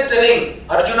 Krishna is telling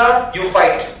Arjuna, you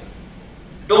fight.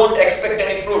 Don't expect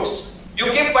any fruits. You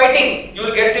keep fighting, you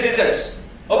will get the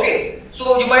results. Okay,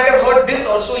 so you might have heard this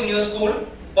also in your school.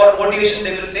 For motivation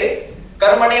they will say,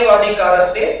 Karmane vadi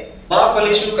karaste, ma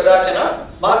phaleshu kadachana,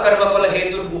 ma karma phala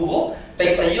hetur bhuvo,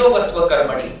 tai sanyogastva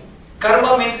karmani.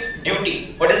 Karma means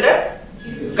duty. What is that?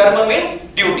 Karma means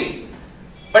duty.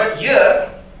 But here,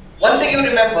 one thing you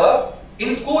remember,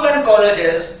 in school and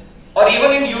colleges, or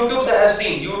even in YouTube, I have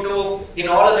seen YouTube, in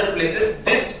all other places,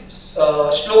 this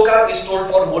shloka is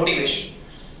told for motivation.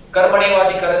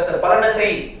 Karmanevadi karasar. Palana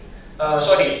say,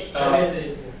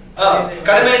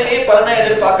 kadame say palana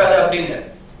edir pakada appadinu.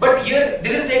 But here,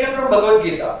 this is taken from Bhagavad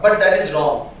Gita, but that is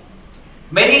wrong.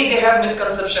 Many they have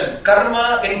misconception.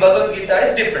 Karma in Bhagavad Gita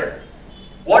is different.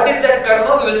 What is that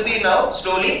karma? We will see now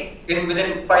slowly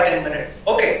within 5-10 minutes.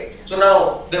 Okay. So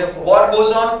now the war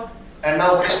goes on, and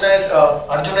now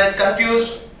Arjuna is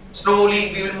confused.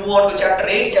 Slowly we will move on to chapter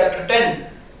 8, chapter 10,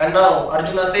 and now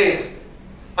Arjuna says,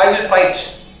 "I will fight,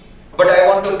 but I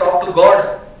want to talk to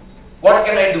God. What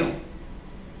can I do?"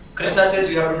 Krishna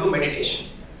says, "You have to do meditation."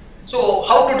 So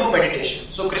how to do meditation?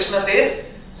 So Krishna says,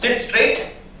 "Sit straight,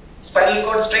 spinal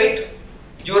cord straight.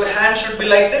 Your hand should be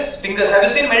like this. Fingers. Have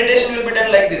you seen meditation will be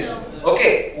done like this?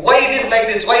 Okay. Why it is like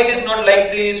this? Why it is not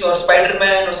like this or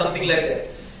Spider-Man or something like that?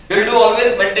 You will do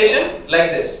always meditation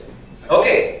like this.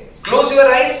 Okay. Close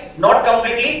your eyes, not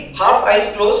completely, half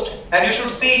eyes closed, and you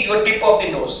should see your tip of the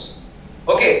nose.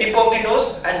 Okay, tip of the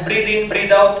nose, and breathe in,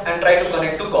 breathe out, and try to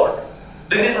connect to God.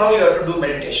 This is how you have to do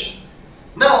meditation.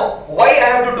 Now, why I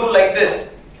have to do like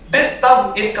this? This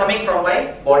thumb is coming from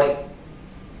my body.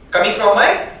 Coming from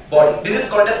my body. This is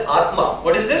called as Atma.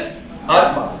 What is this?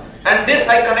 Atma. And this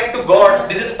I connect to God.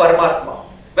 This is Paramatma.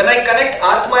 When I connect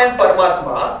Atma and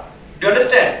Paramatma, do you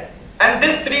understand? And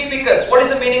these three fingers, what is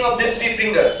the meaning of these three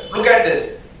fingers? Look at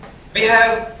this. We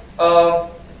have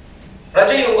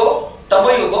Raja Yoga,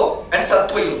 Tama Yoga, and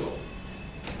Sattva Yoga.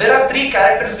 There are three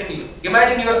characters in you.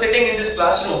 Imagine you are sitting in this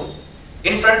classroom.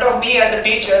 In front of me as a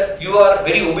teacher, you are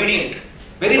very obedient,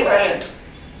 very silent.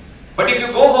 But if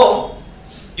you go home,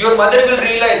 your mother will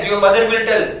realize, your mother will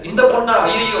tell, "Inda punna,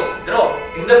 ayyo,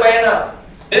 inda payana,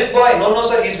 this boy, no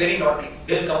sir, he is very naughty."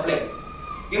 They will complain.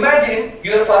 Imagine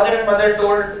your father and mother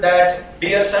told that,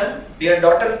 "Dear son, dear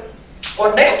daughter,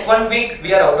 for next 1 week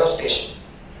we are out of station.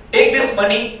 Take this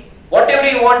money, whatever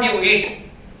you want you eat,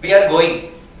 we are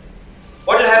going."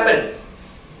 What will happen?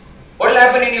 What will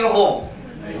happen in your home?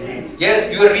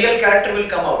 Yes, your real character will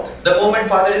come out. The moment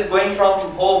father is going from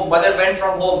home, mother went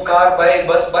from home, car, bike,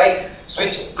 bus, bike,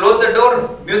 switch, close the door,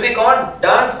 music on,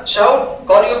 dance, shout,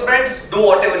 call your friends, do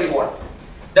whatever you want.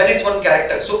 That is one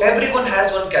character. So everyone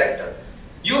has one character.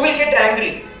 You will get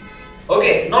angry.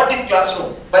 Okay, not in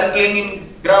classroom, while playing in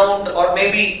ground or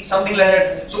maybe something like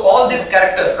that. So all these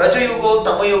characters, Raja Yoga,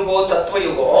 Tama Yoga, Sattva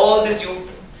Yoga, all these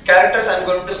characters I am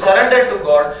going to surrender to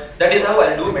God. That is how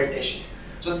I will do meditation.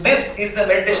 So this is the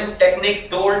meditation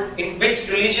technique told in which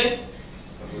religion?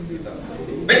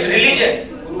 Which religion?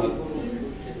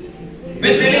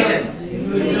 Which religion?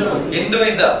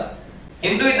 Hinduism.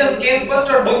 Hinduism came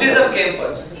first or Buddhism came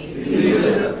first?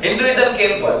 Hinduism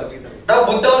came first. Now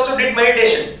Buddha also did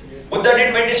meditation. Buddha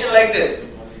did meditation like this.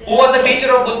 Who was the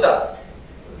teacher of Buddha?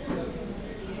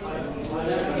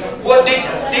 Who was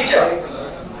teacher?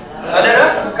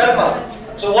 Adara Karma.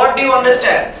 So what do you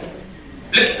understand?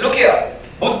 Look here.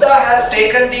 Buddha has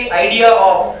taken the idea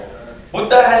of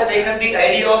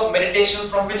meditation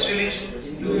from which religion?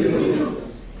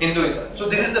 Hinduism. So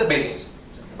this is the base.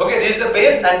 Okay, this is the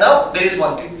base, and now there is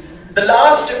one thing. The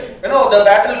last, the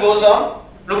battle goes on.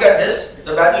 Look at this.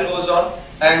 The battle goes on,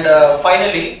 and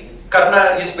finally,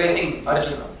 Karna is facing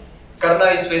Arjuna.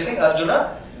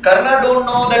 Karna don't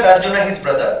know that Arjuna is his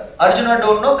brother. Arjuna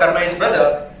don't know Karna is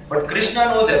brother, but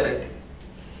Krishna knows everything.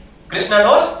 Krishna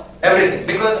knows everything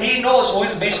because he knows who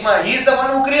is Bhishma. He is the one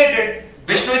who created.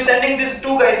 Vishnu is sending these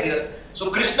two guys here.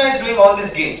 So Krishna is doing all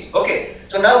these games. Okay.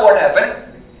 So now what happened?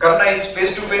 Karna is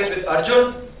face to face with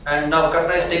Arjun, and now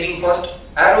Karna is taking first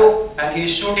arrow and he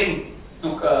is shooting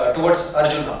towards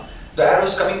Arjuna. The arrow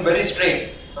is coming very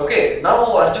straight. Okay.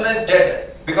 Now Arjuna is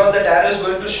dead because that arrow is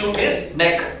going to shoot his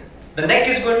neck. The neck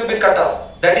is going to be cut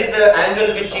off. That is the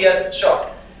angle which he has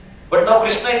shot. But now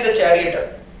Krishna is the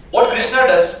charioteer. What Krishna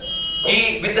does?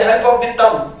 He, with the help of the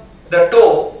thumb, the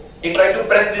toe, he tried to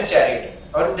press this chariot.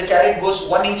 Or the chariot goes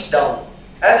 1 inch down.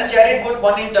 As the chariot goes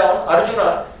 1 inch down,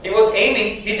 Arjuna, he was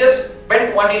aiming, he just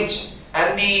bent 1 inch,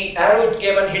 and the arrow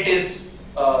came and hit his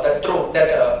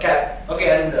cap. Okay,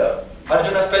 and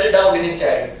Arjuna fell down in his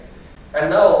chariot.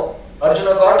 And now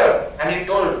Arjuna got up and he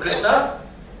told Krishna,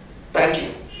 "Thank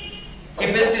you."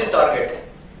 He missed his target.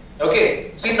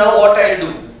 Okay, see now what I'll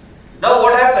do. Now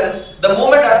what happens? The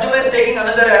moment Arjuna is taking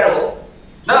another arrow,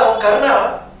 now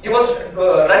Karna, he was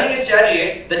running his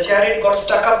chariot. The chariot got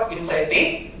stuck up inside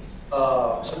the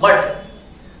mud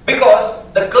because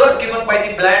the curse given by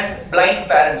the blind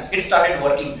parents, it started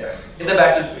working there in the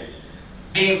battlefield.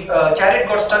 The chariot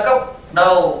got stuck up.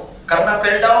 Now Karna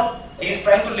fell down. He is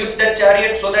trying to lift that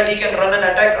chariot so that he can run and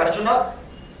attack Arjuna.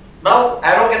 Now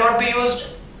arrow cannot be used.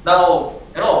 Now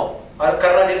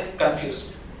Karna is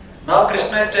confused. Now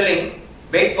Krishna is telling,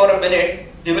 wait for a minute,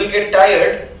 he will get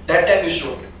tired, that time you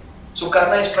shoot. So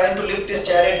Karna is trying to lift his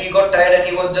chariot, he got tired and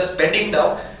he was just bending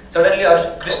down. Suddenly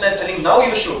Krishna is telling, now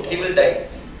you shoot, he will die.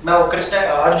 Now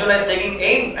Arjuna is taking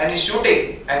aim and he's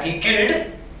shooting and he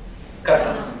killed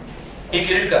Karna. He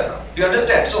killed Karna. Do you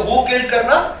understand? So who killed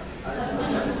Karna?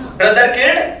 Brother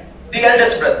killed the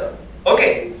eldest brother.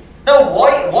 Okay. Now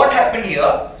what happened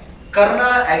here?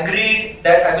 Karna agreed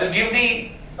that I will give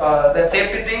the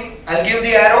safety thing, I'll give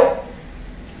the arrow.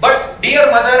 But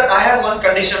dear mother, I have one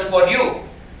condition for you.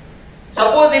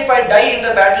 Suppose if I die in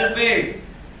the battlefield,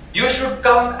 you should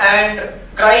come and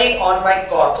cry on my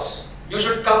corpse. You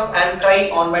should come and cry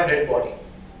on my dead body.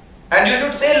 And you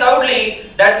should say loudly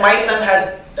that my son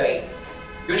has died.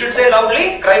 You should say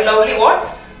loudly, cry loudly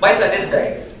what? My son is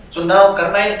died. So now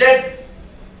Karna is dead.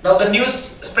 Now the news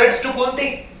spreads to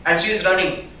Kunti and she is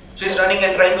running. She is running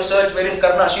and trying to search where is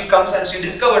Karna. She comes and she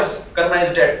discovers Karna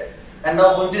is dead. And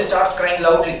now Kunti starts crying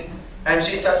loudly. And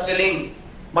she starts telling,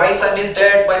 my son is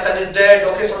dead, my son is dead.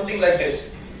 Okay, something like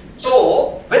this.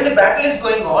 So when the battle is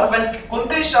going on, when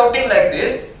Kunti is shouting like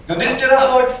this, Yudhishthira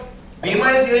heard, Bhima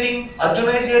is hearing,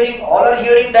 Arjuna is hearing, all are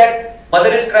hearing that mother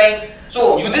is crying.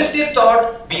 So Yudhishthira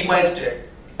thought Bhima is dead.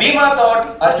 Bhima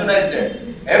thought Arjuna is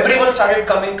dead. Everyone started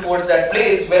coming towards that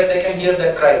place where they can hear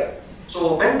that cry.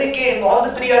 So when they came, all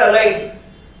the three are alive.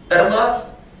 Dharma,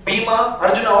 Bhima,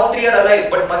 Arjuna, all three are alive.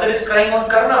 But mother is crying on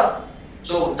Karna.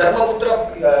 So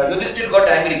Dharmaputra Yudhishthira got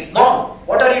angry. Mom,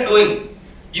 what are you doing?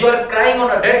 You are crying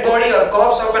on a dead body or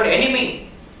corpse of an enemy.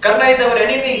 Karna is our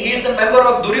enemy. He is a member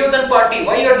of Duryodhan party.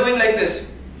 Why you are doing like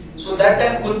this? So that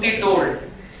time Kunti told.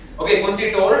 Okay,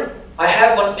 Kunti told, I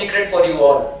have one secret for you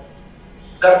all.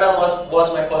 Karna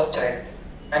was my first child.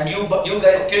 And you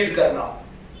guys killed Karna.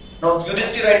 Now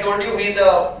Yudhishthira, I told you, he is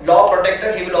a law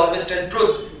protector. He will always tell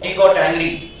truth. He got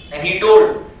angry. And he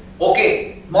told,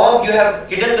 okay, mom, you have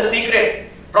hidden the secret.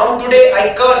 From today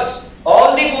I curse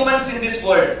all the women in this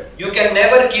world. You can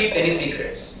never keep any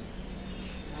secrets.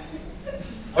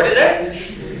 What is that?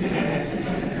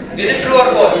 Is it true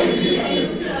or false?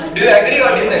 Do you agree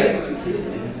or disagree?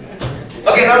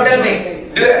 Okay, now tell me.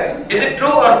 Is it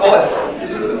true or false?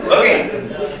 Okay.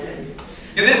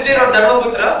 Yudhishthira or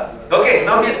Dharmaputra. Okay,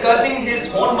 now he is cursing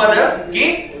his own mother.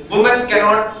 Women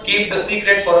cannot keep the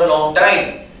secret for a long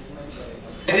time.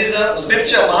 This is a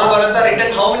scripture, Mahabharata,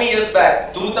 written how many years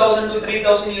back? 2000 to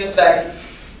 3000 years back.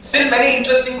 Still many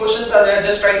interesting questions are there.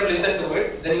 Just try to listen to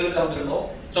it. Then you will come to know.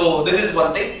 So this is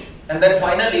one thing. And then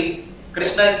finally,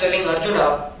 Krishna is telling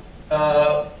Arjuna,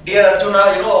 dear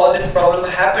Arjuna, you know all this problem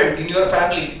happened in your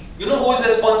family. You know who is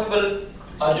responsible?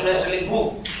 Arjuna is telling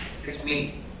who? It's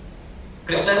me.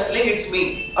 Krishna is telling it's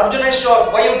me. Arjuna is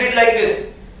shocked. Why you did like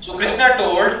this? So Krishna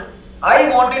told, I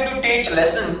wanted to teach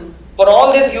lesson for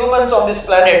all these humans on this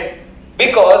planet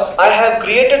because I have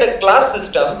created a class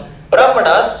system,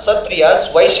 Brahmanas,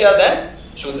 Kshatriyas, Vaishyas and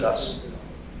Shudras.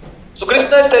 So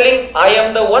Krishna is telling, I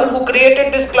am the one who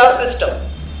created this class system.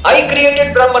 I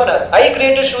created Brahmanas, I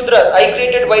created Shudras, I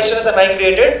created Vaishyas and I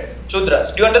created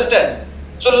Shudras. Do you understand?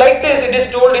 So like this it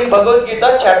is told in Bhagavad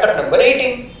Gita chapter number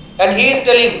 18. And he is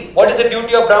telling what is the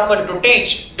duty of Brahman? To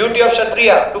teach, duty of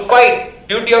Kshatriya, to fight,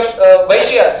 duty of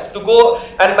Vaishyas, to go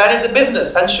and manage the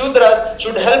business. And Shudras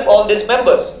should help all these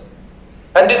members.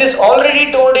 And this is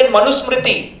already told in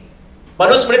Manusmriti.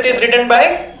 Manusmriti is written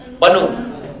by Manu.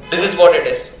 This is what it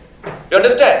is. You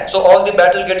understand? So all the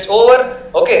battle gets over.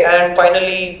 Okay, and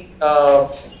finally,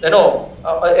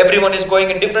 everyone is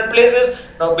going in different places.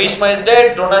 Now Bhishma is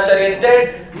dead, Dronacharya is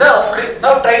dead.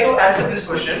 Now try to answer this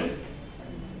question.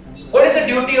 What is the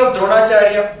duty of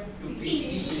Dronacharya?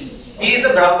 He is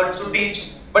a Brahman to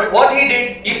teach. But what he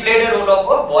did, he played a role of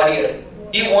a warrior.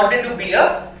 He wanted to be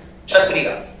a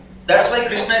Kshatriya. That's why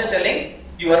Krishna is telling,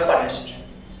 you are punished.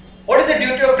 What is the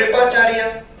duty of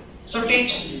Kripacharya? To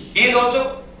teach. He is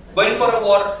also going for a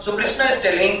war. So Krishna is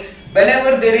telling,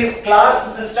 whenever there is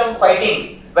class system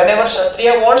fighting, whenever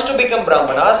Kshatriya wants to become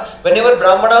Brahmanas, whenever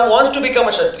Brahmana wants to become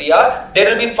a Kshatriya, there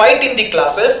will be fight in the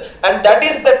classes, and that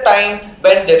is the time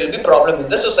when there will be problem in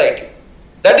the society.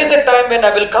 That is the time when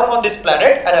I will come on this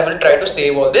planet and I will try to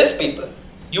save all these people.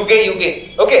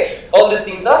 Yuge. Okay, all these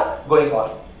things are going on.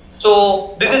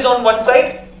 So this is on one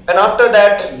side, and after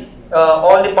that,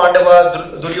 all the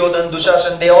Pandavas, Duryodhan,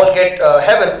 Dushasan, they all get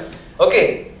heaven.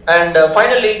 Okay, and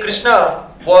finally Krishna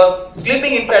was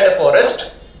sleeping inside a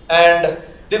forest, and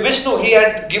the Vishnu, he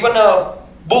had given a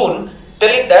boon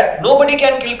telling that nobody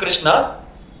can kill Krishna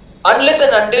unless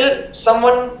and until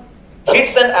someone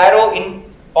hits an arrow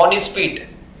on his feet.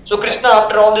 So Krishna,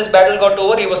 after all this battle got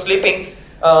over, he was sleeping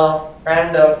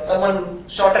and someone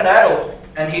shot an arrow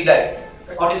and he died.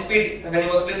 On his feet, and when he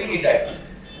was sleeping, he died.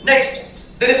 Next,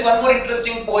 there is one more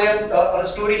interesting poem or a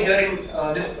story here in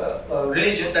this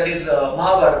religion, that is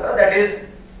Mahabharata, that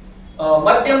is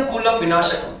Madhyam Kulam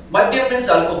Vinashakam. Madhyam means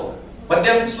alcohol.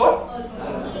 Madhyam means what?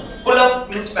 Kulam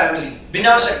means family.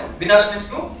 Vinashakam. Vinash means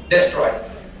to destroy.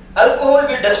 Alcohol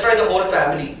will destroy the whole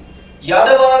family.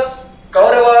 Yadavas,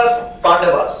 Kauravas,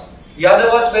 Pandavas.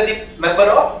 Yadavas were the member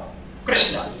of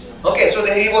Krishna. Okay, so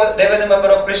they were the member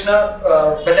of Krishna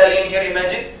battalion here,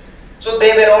 imagine. So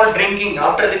they were all drinking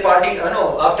after the party,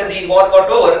 after the war got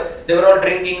over, they were all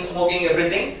drinking, smoking,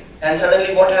 everything. And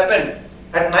suddenly what happened?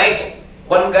 At night,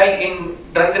 one guy in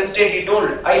drunken state, he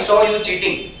told, I saw you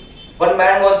cheating. One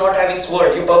man was not having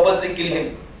sword, you purposely killed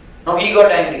him. Now he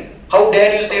got angry. How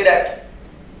dare you say that?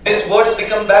 These words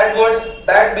become bad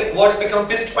words become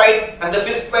fist fight, and the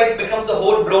fist fight becomes the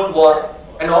whole blown war.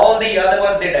 And all the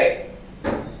Yadavas, they died.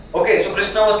 Okay, so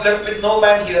Krishna was left with no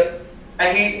man here.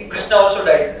 And Krishna also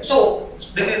died. So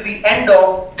this is the end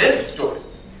of this story.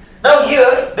 Now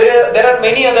here there are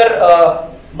many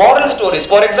other moral stories.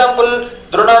 For example,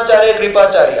 Dronacharya,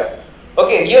 Kripacharya.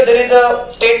 Okay, here there is a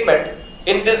statement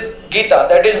in this Gita,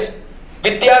 that is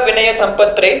Vidya Vinaya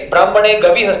Sampatre Brahmane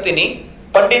Gavi Hastini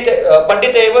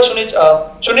Panditeva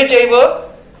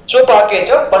Shunichaiva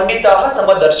Shopakecha Panditaha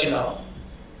Samadarshina.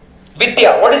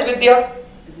 Vidya, what is Vidya?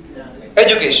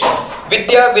 Education.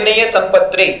 Vidya Vinaya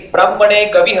Sampatre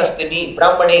Brahmane Kavi Hastini.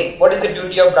 Brahmane, what is the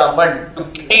duty of Brahman? To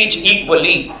teach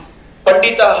equally.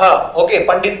 Panditaha, okay,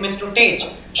 Pandit means to teach.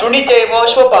 Shunichaiva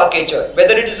Shvapakecha.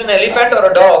 Whether it is an elephant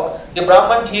or a dog, the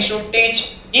Brahman, he should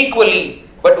teach equally.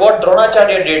 But what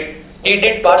Dronacharya did, he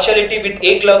did partiality with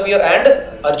Eklavya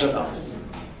and Arjuna.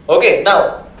 Okay,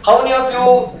 now, how many of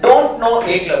you don't know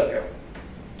Eklavya?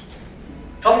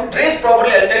 Raise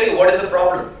properly, I'll tell you what is the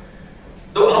problem.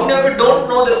 How many of you don't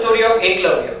know the story of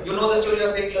Eklavya? You know the story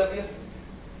of Eklavya?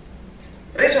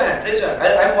 Raise your hand, raise your hand.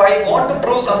 I want to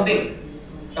prove something.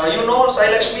 You know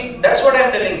Sai Lakshmi? That's what I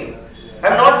am telling you. I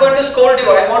am not going to scold you.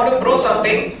 I want to prove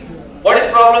something. What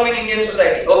is problem in Indian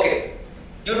society? Okay.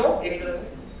 You know Eklavya?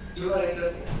 You know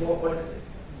Eklavya? What is it?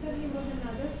 Sir, he was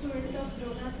another student of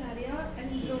Dronacharya,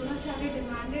 and Dronacharya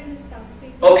demanded his thumb.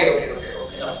 Okay.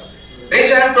 Now, raise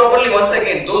your hand properly once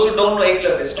again. Those who don't know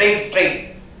Eklavya, straight.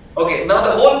 Okay, now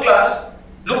the whole class,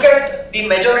 look at the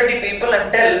majority people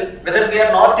and tell whether they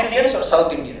are North Indians or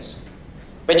South Indians.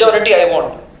 Majority I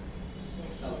want.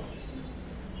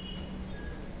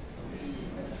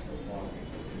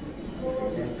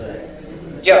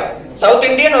 Yeah, South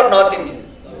Indian or North Indian?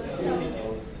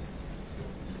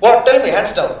 What? Tell me,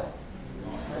 hands down.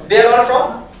 They are all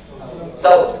from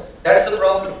South. That is the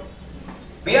problem.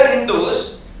 We are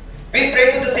Hindus. We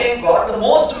pray to the same God. The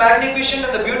most magnificent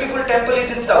and the beautiful temple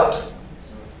is in South.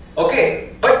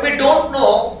 Okay, but we don't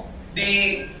know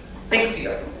the things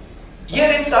here.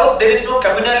 Here in South, there is no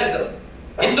communalism.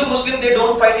 Hindu Muslim, they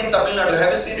don't fight in Tamil Nadu.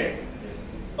 Have you seen it?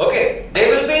 Okay,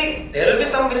 there will be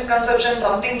some misconception,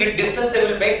 something with distance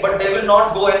they will make, but they will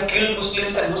not go and kill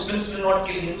Muslims, and Muslims will not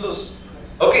kill Hindus.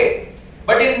 Okay,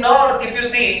 but in North, if you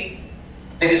see,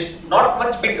 there is not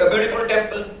much beautiful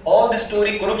temple. All the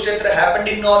story Kurukshetra happened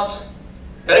in North.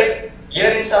 Correct?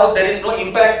 Here in South there is no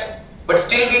impact. But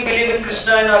still we believe in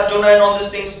Krishna and Arjuna and all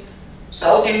these things.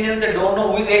 South Indians, they don't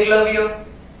know who is Eklavya.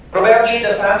 Probably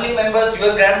the family members,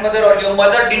 your grandmother or your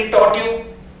mother didn't taught you.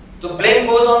 So blame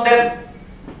goes on them.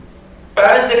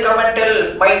 Parents, they come and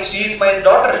tell, she is my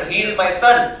daughter, he is my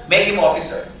son, make him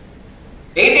officer.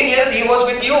 18 years he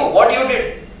was with you. What you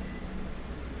did?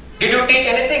 Did you teach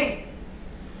anything?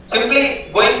 Simply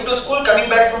going to school, coming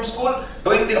back from school,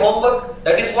 doing the homework.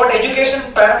 That is what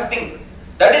education parents think.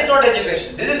 That is not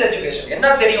education. This is education.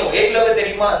 Enna theriyum, Eklavya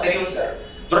theriyuma, theriyum sir.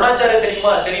 Dronacharya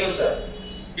theriyuma, theriyum sir.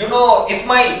 You know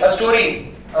Ismail, a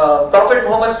story. Prophet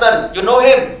Muhammad's son. You know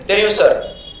him, theriyum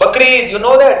sir. Bakri, you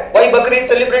know that? Why Bakri is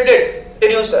celebrated?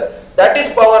 Theriyum sir. That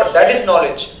is power. That is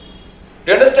knowledge.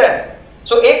 Do you understand?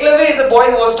 So Eklavya is a boy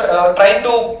who was trying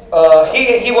to,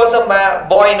 he was a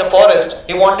boy in a forest.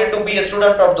 He wanted to be a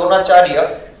student of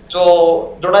Dronacharya.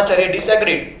 So Dronacharya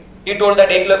disagreed. He told that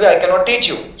Eklavya, I cannot teach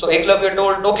you. So Eklavya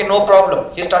told, okay, no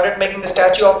problem. He started making a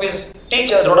statue of his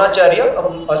teacher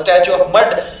Dronacharya, a statue of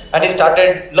mud, and he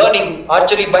started learning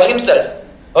archery by himself.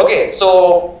 Okay,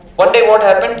 so one day what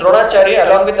happened? Dronacharya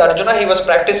along with Arjuna, he was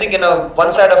practicing in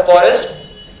one side of forest.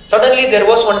 Suddenly there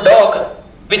was one dog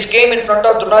which came in front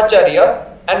of Dronacharya,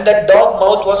 and that dog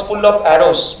mouth was full of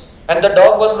arrows, and the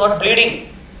dog was not bleeding.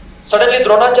 Suddenly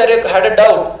Dronacharya had a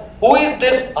doubt. Who is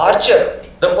this archer?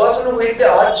 The person who hit the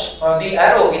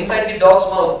arrow inside the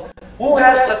dog's mouth. Who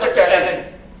has such a talent?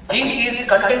 He is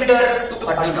contender to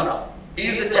Arjuna. He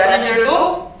is the challenger to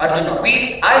Arjuna.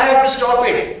 I have to stop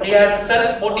it. He has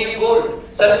self-motive goal,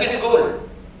 selfish goal.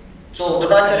 So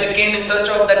Dronacharya came in search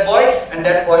of that boy, and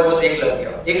that boy was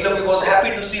Eklavya. Eklavya was happy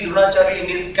to see Dronacharya in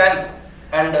his camp,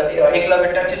 and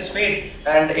Eklavya touched his feet,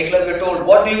 and Eklavya told,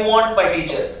 "What do you want, my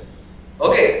teacher?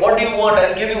 Okay, what do you want?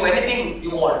 I'll give you anything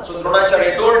you want." So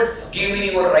Dronacharya told, "Give me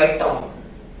your right thumb.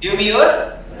 Give me your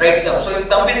right thumb." So if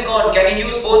thumb is gone, can he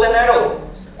use bows and arrow?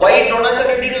 Why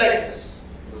Dronacharya did like this?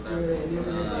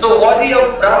 So was he a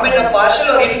Brahmin, a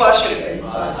partial or impartial?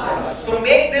 To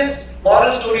make this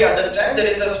moral story understand, there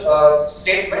is a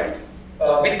statement,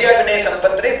 Vidya Gane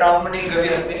Sampatre Brahmani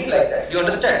Gavyasmini, like that. You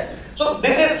understand? So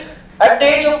this is, at the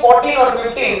age of 14 or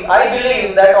 15, I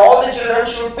believe that all the children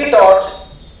should be taught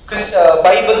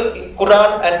Bible, Quran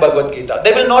and Bhagavad Gita.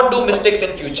 They will not do mistakes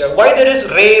in future. Why there is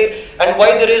rape and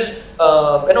why there is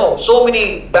so many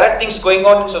bad things going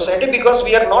on in society? Because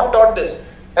we are not taught this.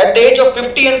 At the age of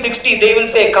 50 and 60, they will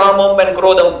say Kamam and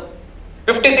Krodam.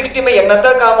 50-60 में என்னத்த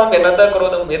காமம் என்னத்த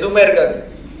குரோதம் எதுவுமே இருக்காது.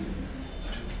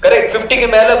 Correct. 50 க்கு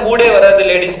மேல மூடே வராது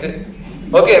லேடிஸ்க்கு.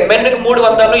 ஓகே, மென்னுக்கு மூடு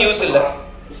வந்தாலும் யூஸ் இல்ல.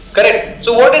 Correct. So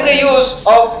what is the use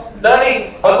of learning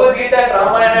Bhagavad Gita and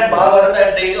Ramayana and Mahabharata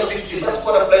at the age of 60 just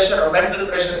for a pleasure or mental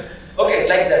pressure? Okay,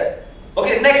 like that.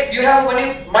 Okay, next you have one.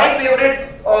 My favorite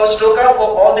shloka for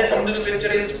all this Hindu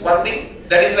scripture is one thing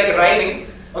that is like rhyming.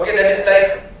 Okay, that is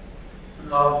like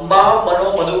Ma Mano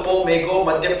Madupo Mego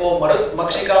Madhyapo Marut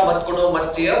Makshika Matkuno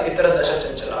Matsya Itara Dasha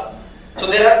Chanchala. So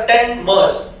there are 10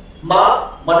 Mas. Ma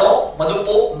Mano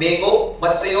Madupo Mego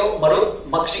Matsyo Marut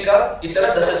Makshika Itara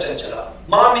Dasha Chanchala.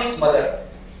 Ma means mother.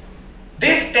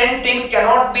 These 10 things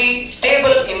cannot be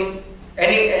stable in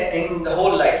the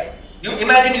whole life. You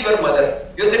imagine your mother.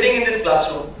 You're sitting in this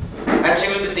classroom and she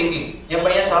will be thinking, "Ye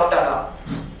paiyan saaptana."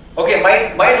 Okay,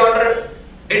 my daughter,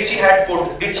 did she had food?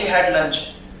 Did she had lunch?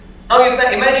 Now you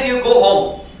can imagine you go home.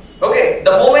 Okay,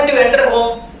 the moment you enter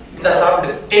home, the sound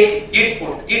eat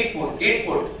food.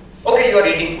 Okay, you are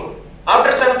eating food.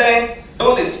 After some time,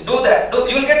 do this, do that.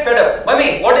 You will get fed up. Mommy,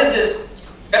 what is this?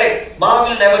 Correct. Mom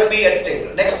will never be at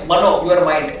stable. Next, Mano, your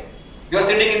mind. You are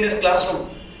sitting in this classroom,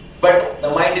 but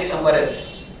the mind is somewhere else.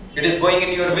 It is going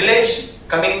in your village,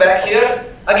 coming back here,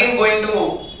 again going to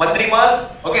Madrimal.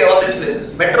 Okay, all these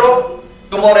places. Metro.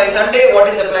 Tomorrow is Sunday. What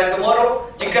is the plan tomorrow?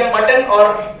 Chicken, mutton, or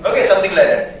okay, something like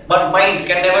that. But mind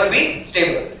can never be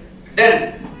stable. Then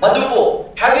Madhupo.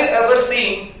 Have you ever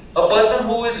seen a person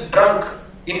who is drunk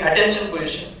in attention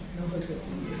position?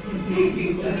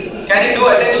 Can he do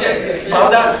attention?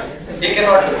 Sadhan? He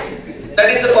cannot do. That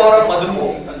is the power of Madhupo.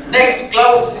 Next,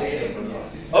 clouds.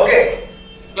 Okay,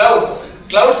 clouds.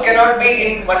 Clouds cannot be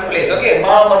in one place. Okay,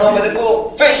 Ma Mano Madhupo.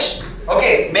 Fish.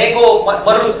 Okay, Mego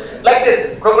Maru. Like this,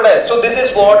 crocodile. So this is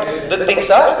what the things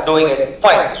are doing it.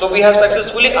 Fine. So we have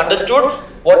successfully understood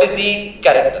what is the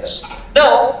characters.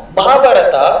 Now,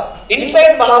 Mahabharata.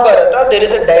 Inside Mahabharata, there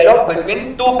is a dialogue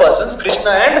between two persons,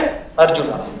 Krishna and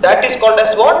Arjuna. That is called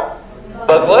as what?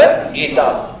 Bhagavad Gita.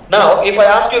 Now, if I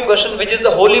ask you a question, which is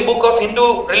the holy book of Hindu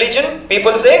religion?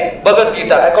 People say Bhagavad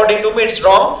Gita. According to me, it's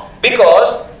wrong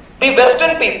because the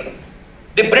Western people,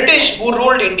 the British who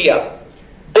ruled India,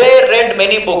 they read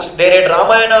many books. They read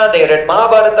Ramayana, they read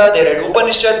Mahabharata, they read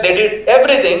Upanishad, they did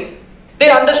everything. They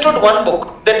understood one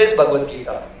book, that is Bhagavad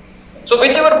Gita. So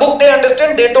whichever book they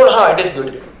understand, they told, it is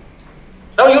beautiful.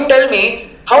 Now you tell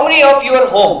me, how many of your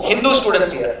home, Hindu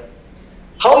students here,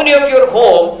 how many of your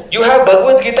home, you have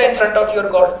Bhagavad Gita in front of your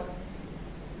God?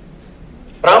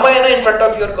 Ramayana in front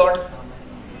of your God?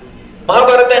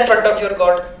 Mahabharata in front of your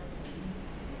God?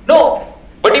 No.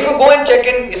 But if you go and check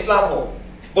in Islam home,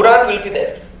 Quran will be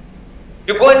there.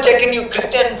 You go and check in your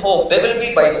Christian home, there will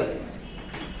be Bible.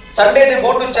 Sunday they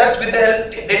go to church with the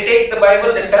help, they take the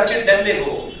Bible, they touch it, then they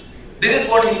go. This is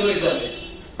what Hinduism is.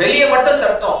 வெளியே மட்டும்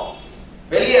சத்தம்.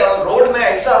 வெளியே road में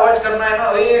ऐसा आवाज करना है ना,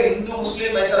 ये हिंदू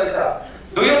मुस्लिम ऐसा.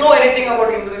 Do you know anything about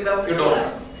Hinduism? You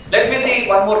don't. Let me see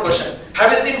one more question.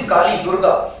 Have you seen Kali,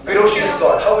 Durga, ferocious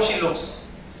god? How she looks?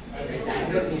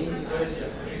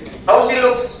 How she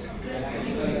looks?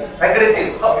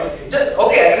 Aggressive. Just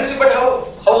okay, aggressive, but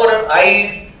how are her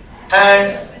eyes,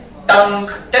 hands, tongue?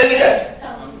 Tell me that.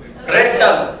 Red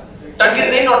tongue. Tongue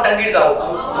is in or tongue is out?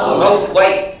 Out. Why?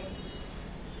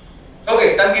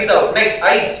 Okay, tongue is out. Next,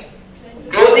 eyes.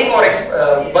 Closing or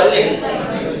bulging?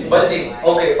 Bulging.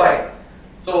 Okay, fine.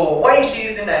 So why she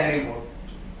is in angry mood?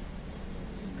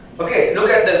 Okay, look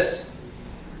at this.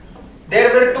 There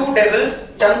were two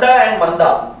devils, Chanda and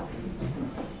Manda.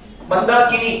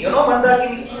 Mandakini, you know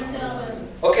Mandakini?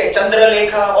 Okay,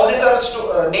 Chandralekha, all these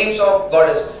are names of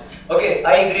goddess. Okay,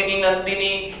 Aigrini,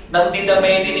 Nandini, Nandita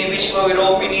Medini, Vishwa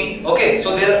Viropini. Okay,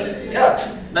 so there,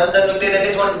 Nandanutte, that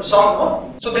is one song,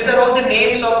 no? So these are all the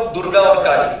names of Durga or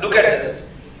Kali. Look at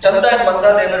this. Chanda and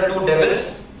Manda, they were two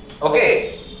devils.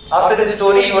 Okay, after this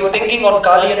story, you are thinking on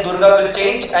Kali and Durga will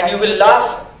change, and you will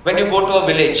laugh when you go to a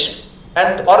village.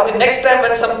 And or the next time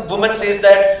when some woman says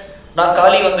that, "Na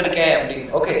Kali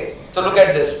vandirken," okay. So look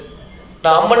at this.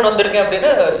 Na Amman vandirken,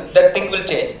 that thing will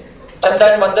change.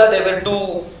 Chanda and Manda, they were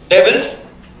two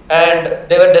devils, and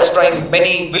they were destroying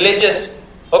many villages.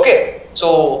 Okay.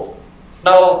 So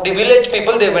now the village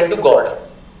people, they went to God.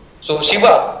 So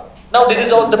Shiva. Now this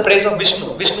is all the praise of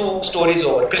Vishnu. Vishnu story is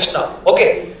over. Krishna.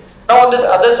 Okay. Now on this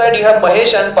other side you have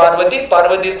Mahesh and Parvati.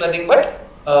 Parvati is nothing but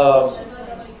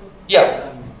yeah.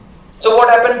 So what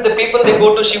happened? The people, they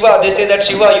go to Shiva. They say that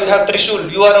Shiva, you have Trishul.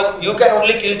 You can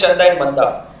only kill Chanda and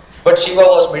Manda. But Shiva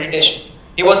was meditation.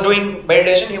 He was doing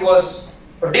meditation. He was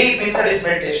deep inside his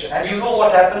meditation. And you know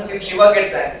what happens if Shiva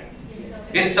gets angry?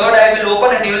 His third eye will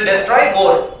open and he will destroy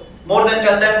more. More than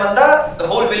Chanda and Manda, the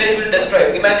whole village will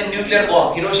destroy. Imagine nuclear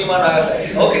bomb, Hiroshima and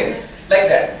Nagasaki. Okay, like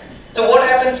that. So what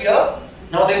happens here?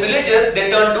 Now the villagers, they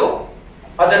turn to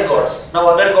other gods. Now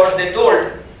other gods, they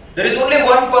told, there is only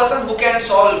one person who can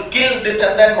kill this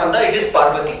Chanda and Manda, it is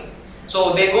Parvati.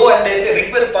 So they go and they say,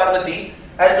 request Parvati,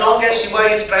 as long as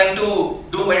Shiva is trying to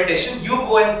do meditation, you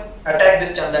go and attack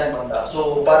this Chanda and Manda.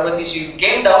 So Parvati, she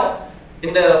came down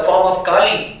in the form of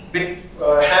Kali with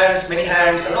hands, many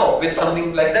hands, with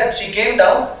something like that. She came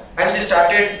down and she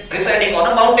started residing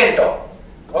on a mountain top.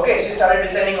 Okay, she started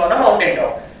residing on a mountain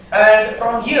top. And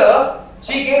from here,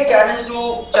 she gave challenge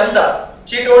to Chanda.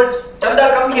 She told,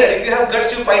 Chanda, come here. If you have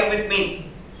guts, you fight with me.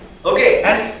 Okay,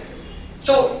 and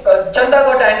so Chanda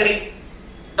got angry.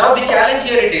 Now the challenge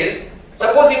here it is,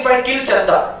 suppose if I kill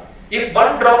Chanda, if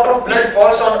one drop of blood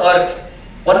falls on earth,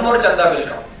 one more Chanda will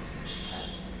come.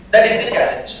 That is the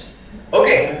challenge.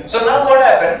 Okay, so now what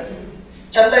happened?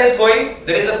 Chanda is going,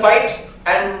 there is a fight,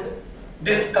 and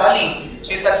this Kali,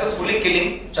 she is successfully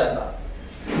killing Chanda.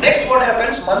 Next what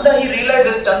happens? Manda, he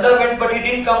realizes Chanda went but he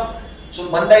didn't come. So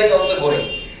Manda is also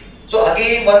going. So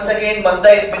again, once again, Manda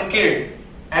is been killed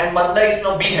and Manda is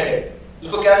now beheaded.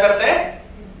 उसको क्या करते हैं?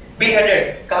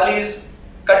 Beheaded. Kali is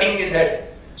cutting his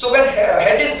head. So when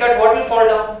head is cut, what will fall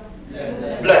down?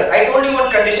 Blood. I told you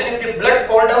one condition: if the blood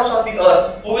fall down on the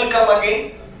earth, who will come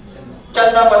again?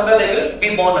 Chanda, Manda, they will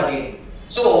be born again.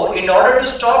 So in order to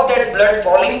stop that blood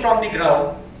falling from the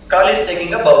ground, Kali is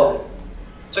taking a bowl.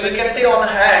 So you can say on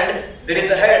a hand there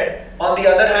is a head, on the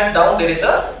other hand down there is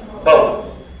a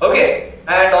bowl. Okay,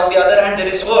 and on the other hand there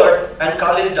is sword and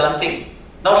Kali is dancing.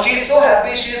 Now she is so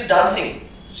happy, she is dancing.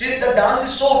 The dance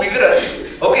is so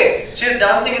vigorous. Okay, she is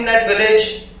dancing in that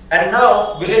village, and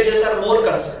now villagers are more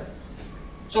concerned.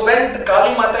 So when the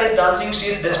Kali Mata is dancing,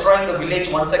 she is destroying the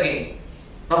village once again.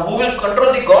 Now who will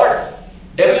control the god?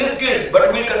 Devil is killed,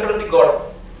 but who will control the god?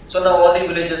 So now all the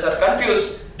villagers are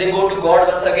confused. They go to God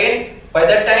once again. By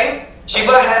that time,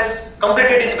 Shiva has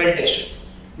completed his meditation.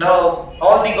 Now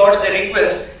all the gods, they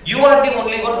request, you are the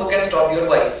only one who can stop your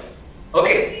wife.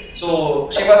 Okay, so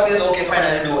Shiva says, okay fine,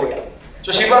 I will do it.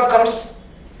 So Shiva comes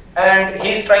and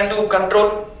he is trying to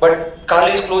control, but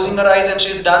Kali is closing her eyes and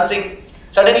she is dancing.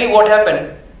 Suddenly what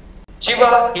happened?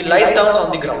 Shiva, he lies down on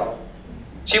the ground.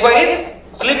 Shiva is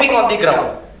sleeping on the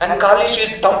ground, and Kali, she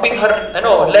is thumping her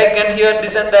leg and here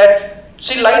this and that.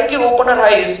 She lightly opened her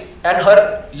eyes and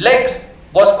her legs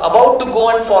was about to go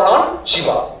and fall on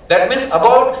Shiva. That means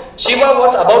Shiva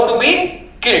was about to be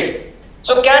killed.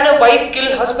 So can a wife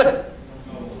kill husband?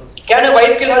 Can a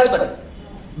wife kill husband?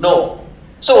 No.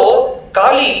 So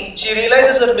Kali, she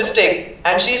realizes her mistake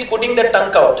and she is putting the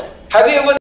tongue out. Have you ever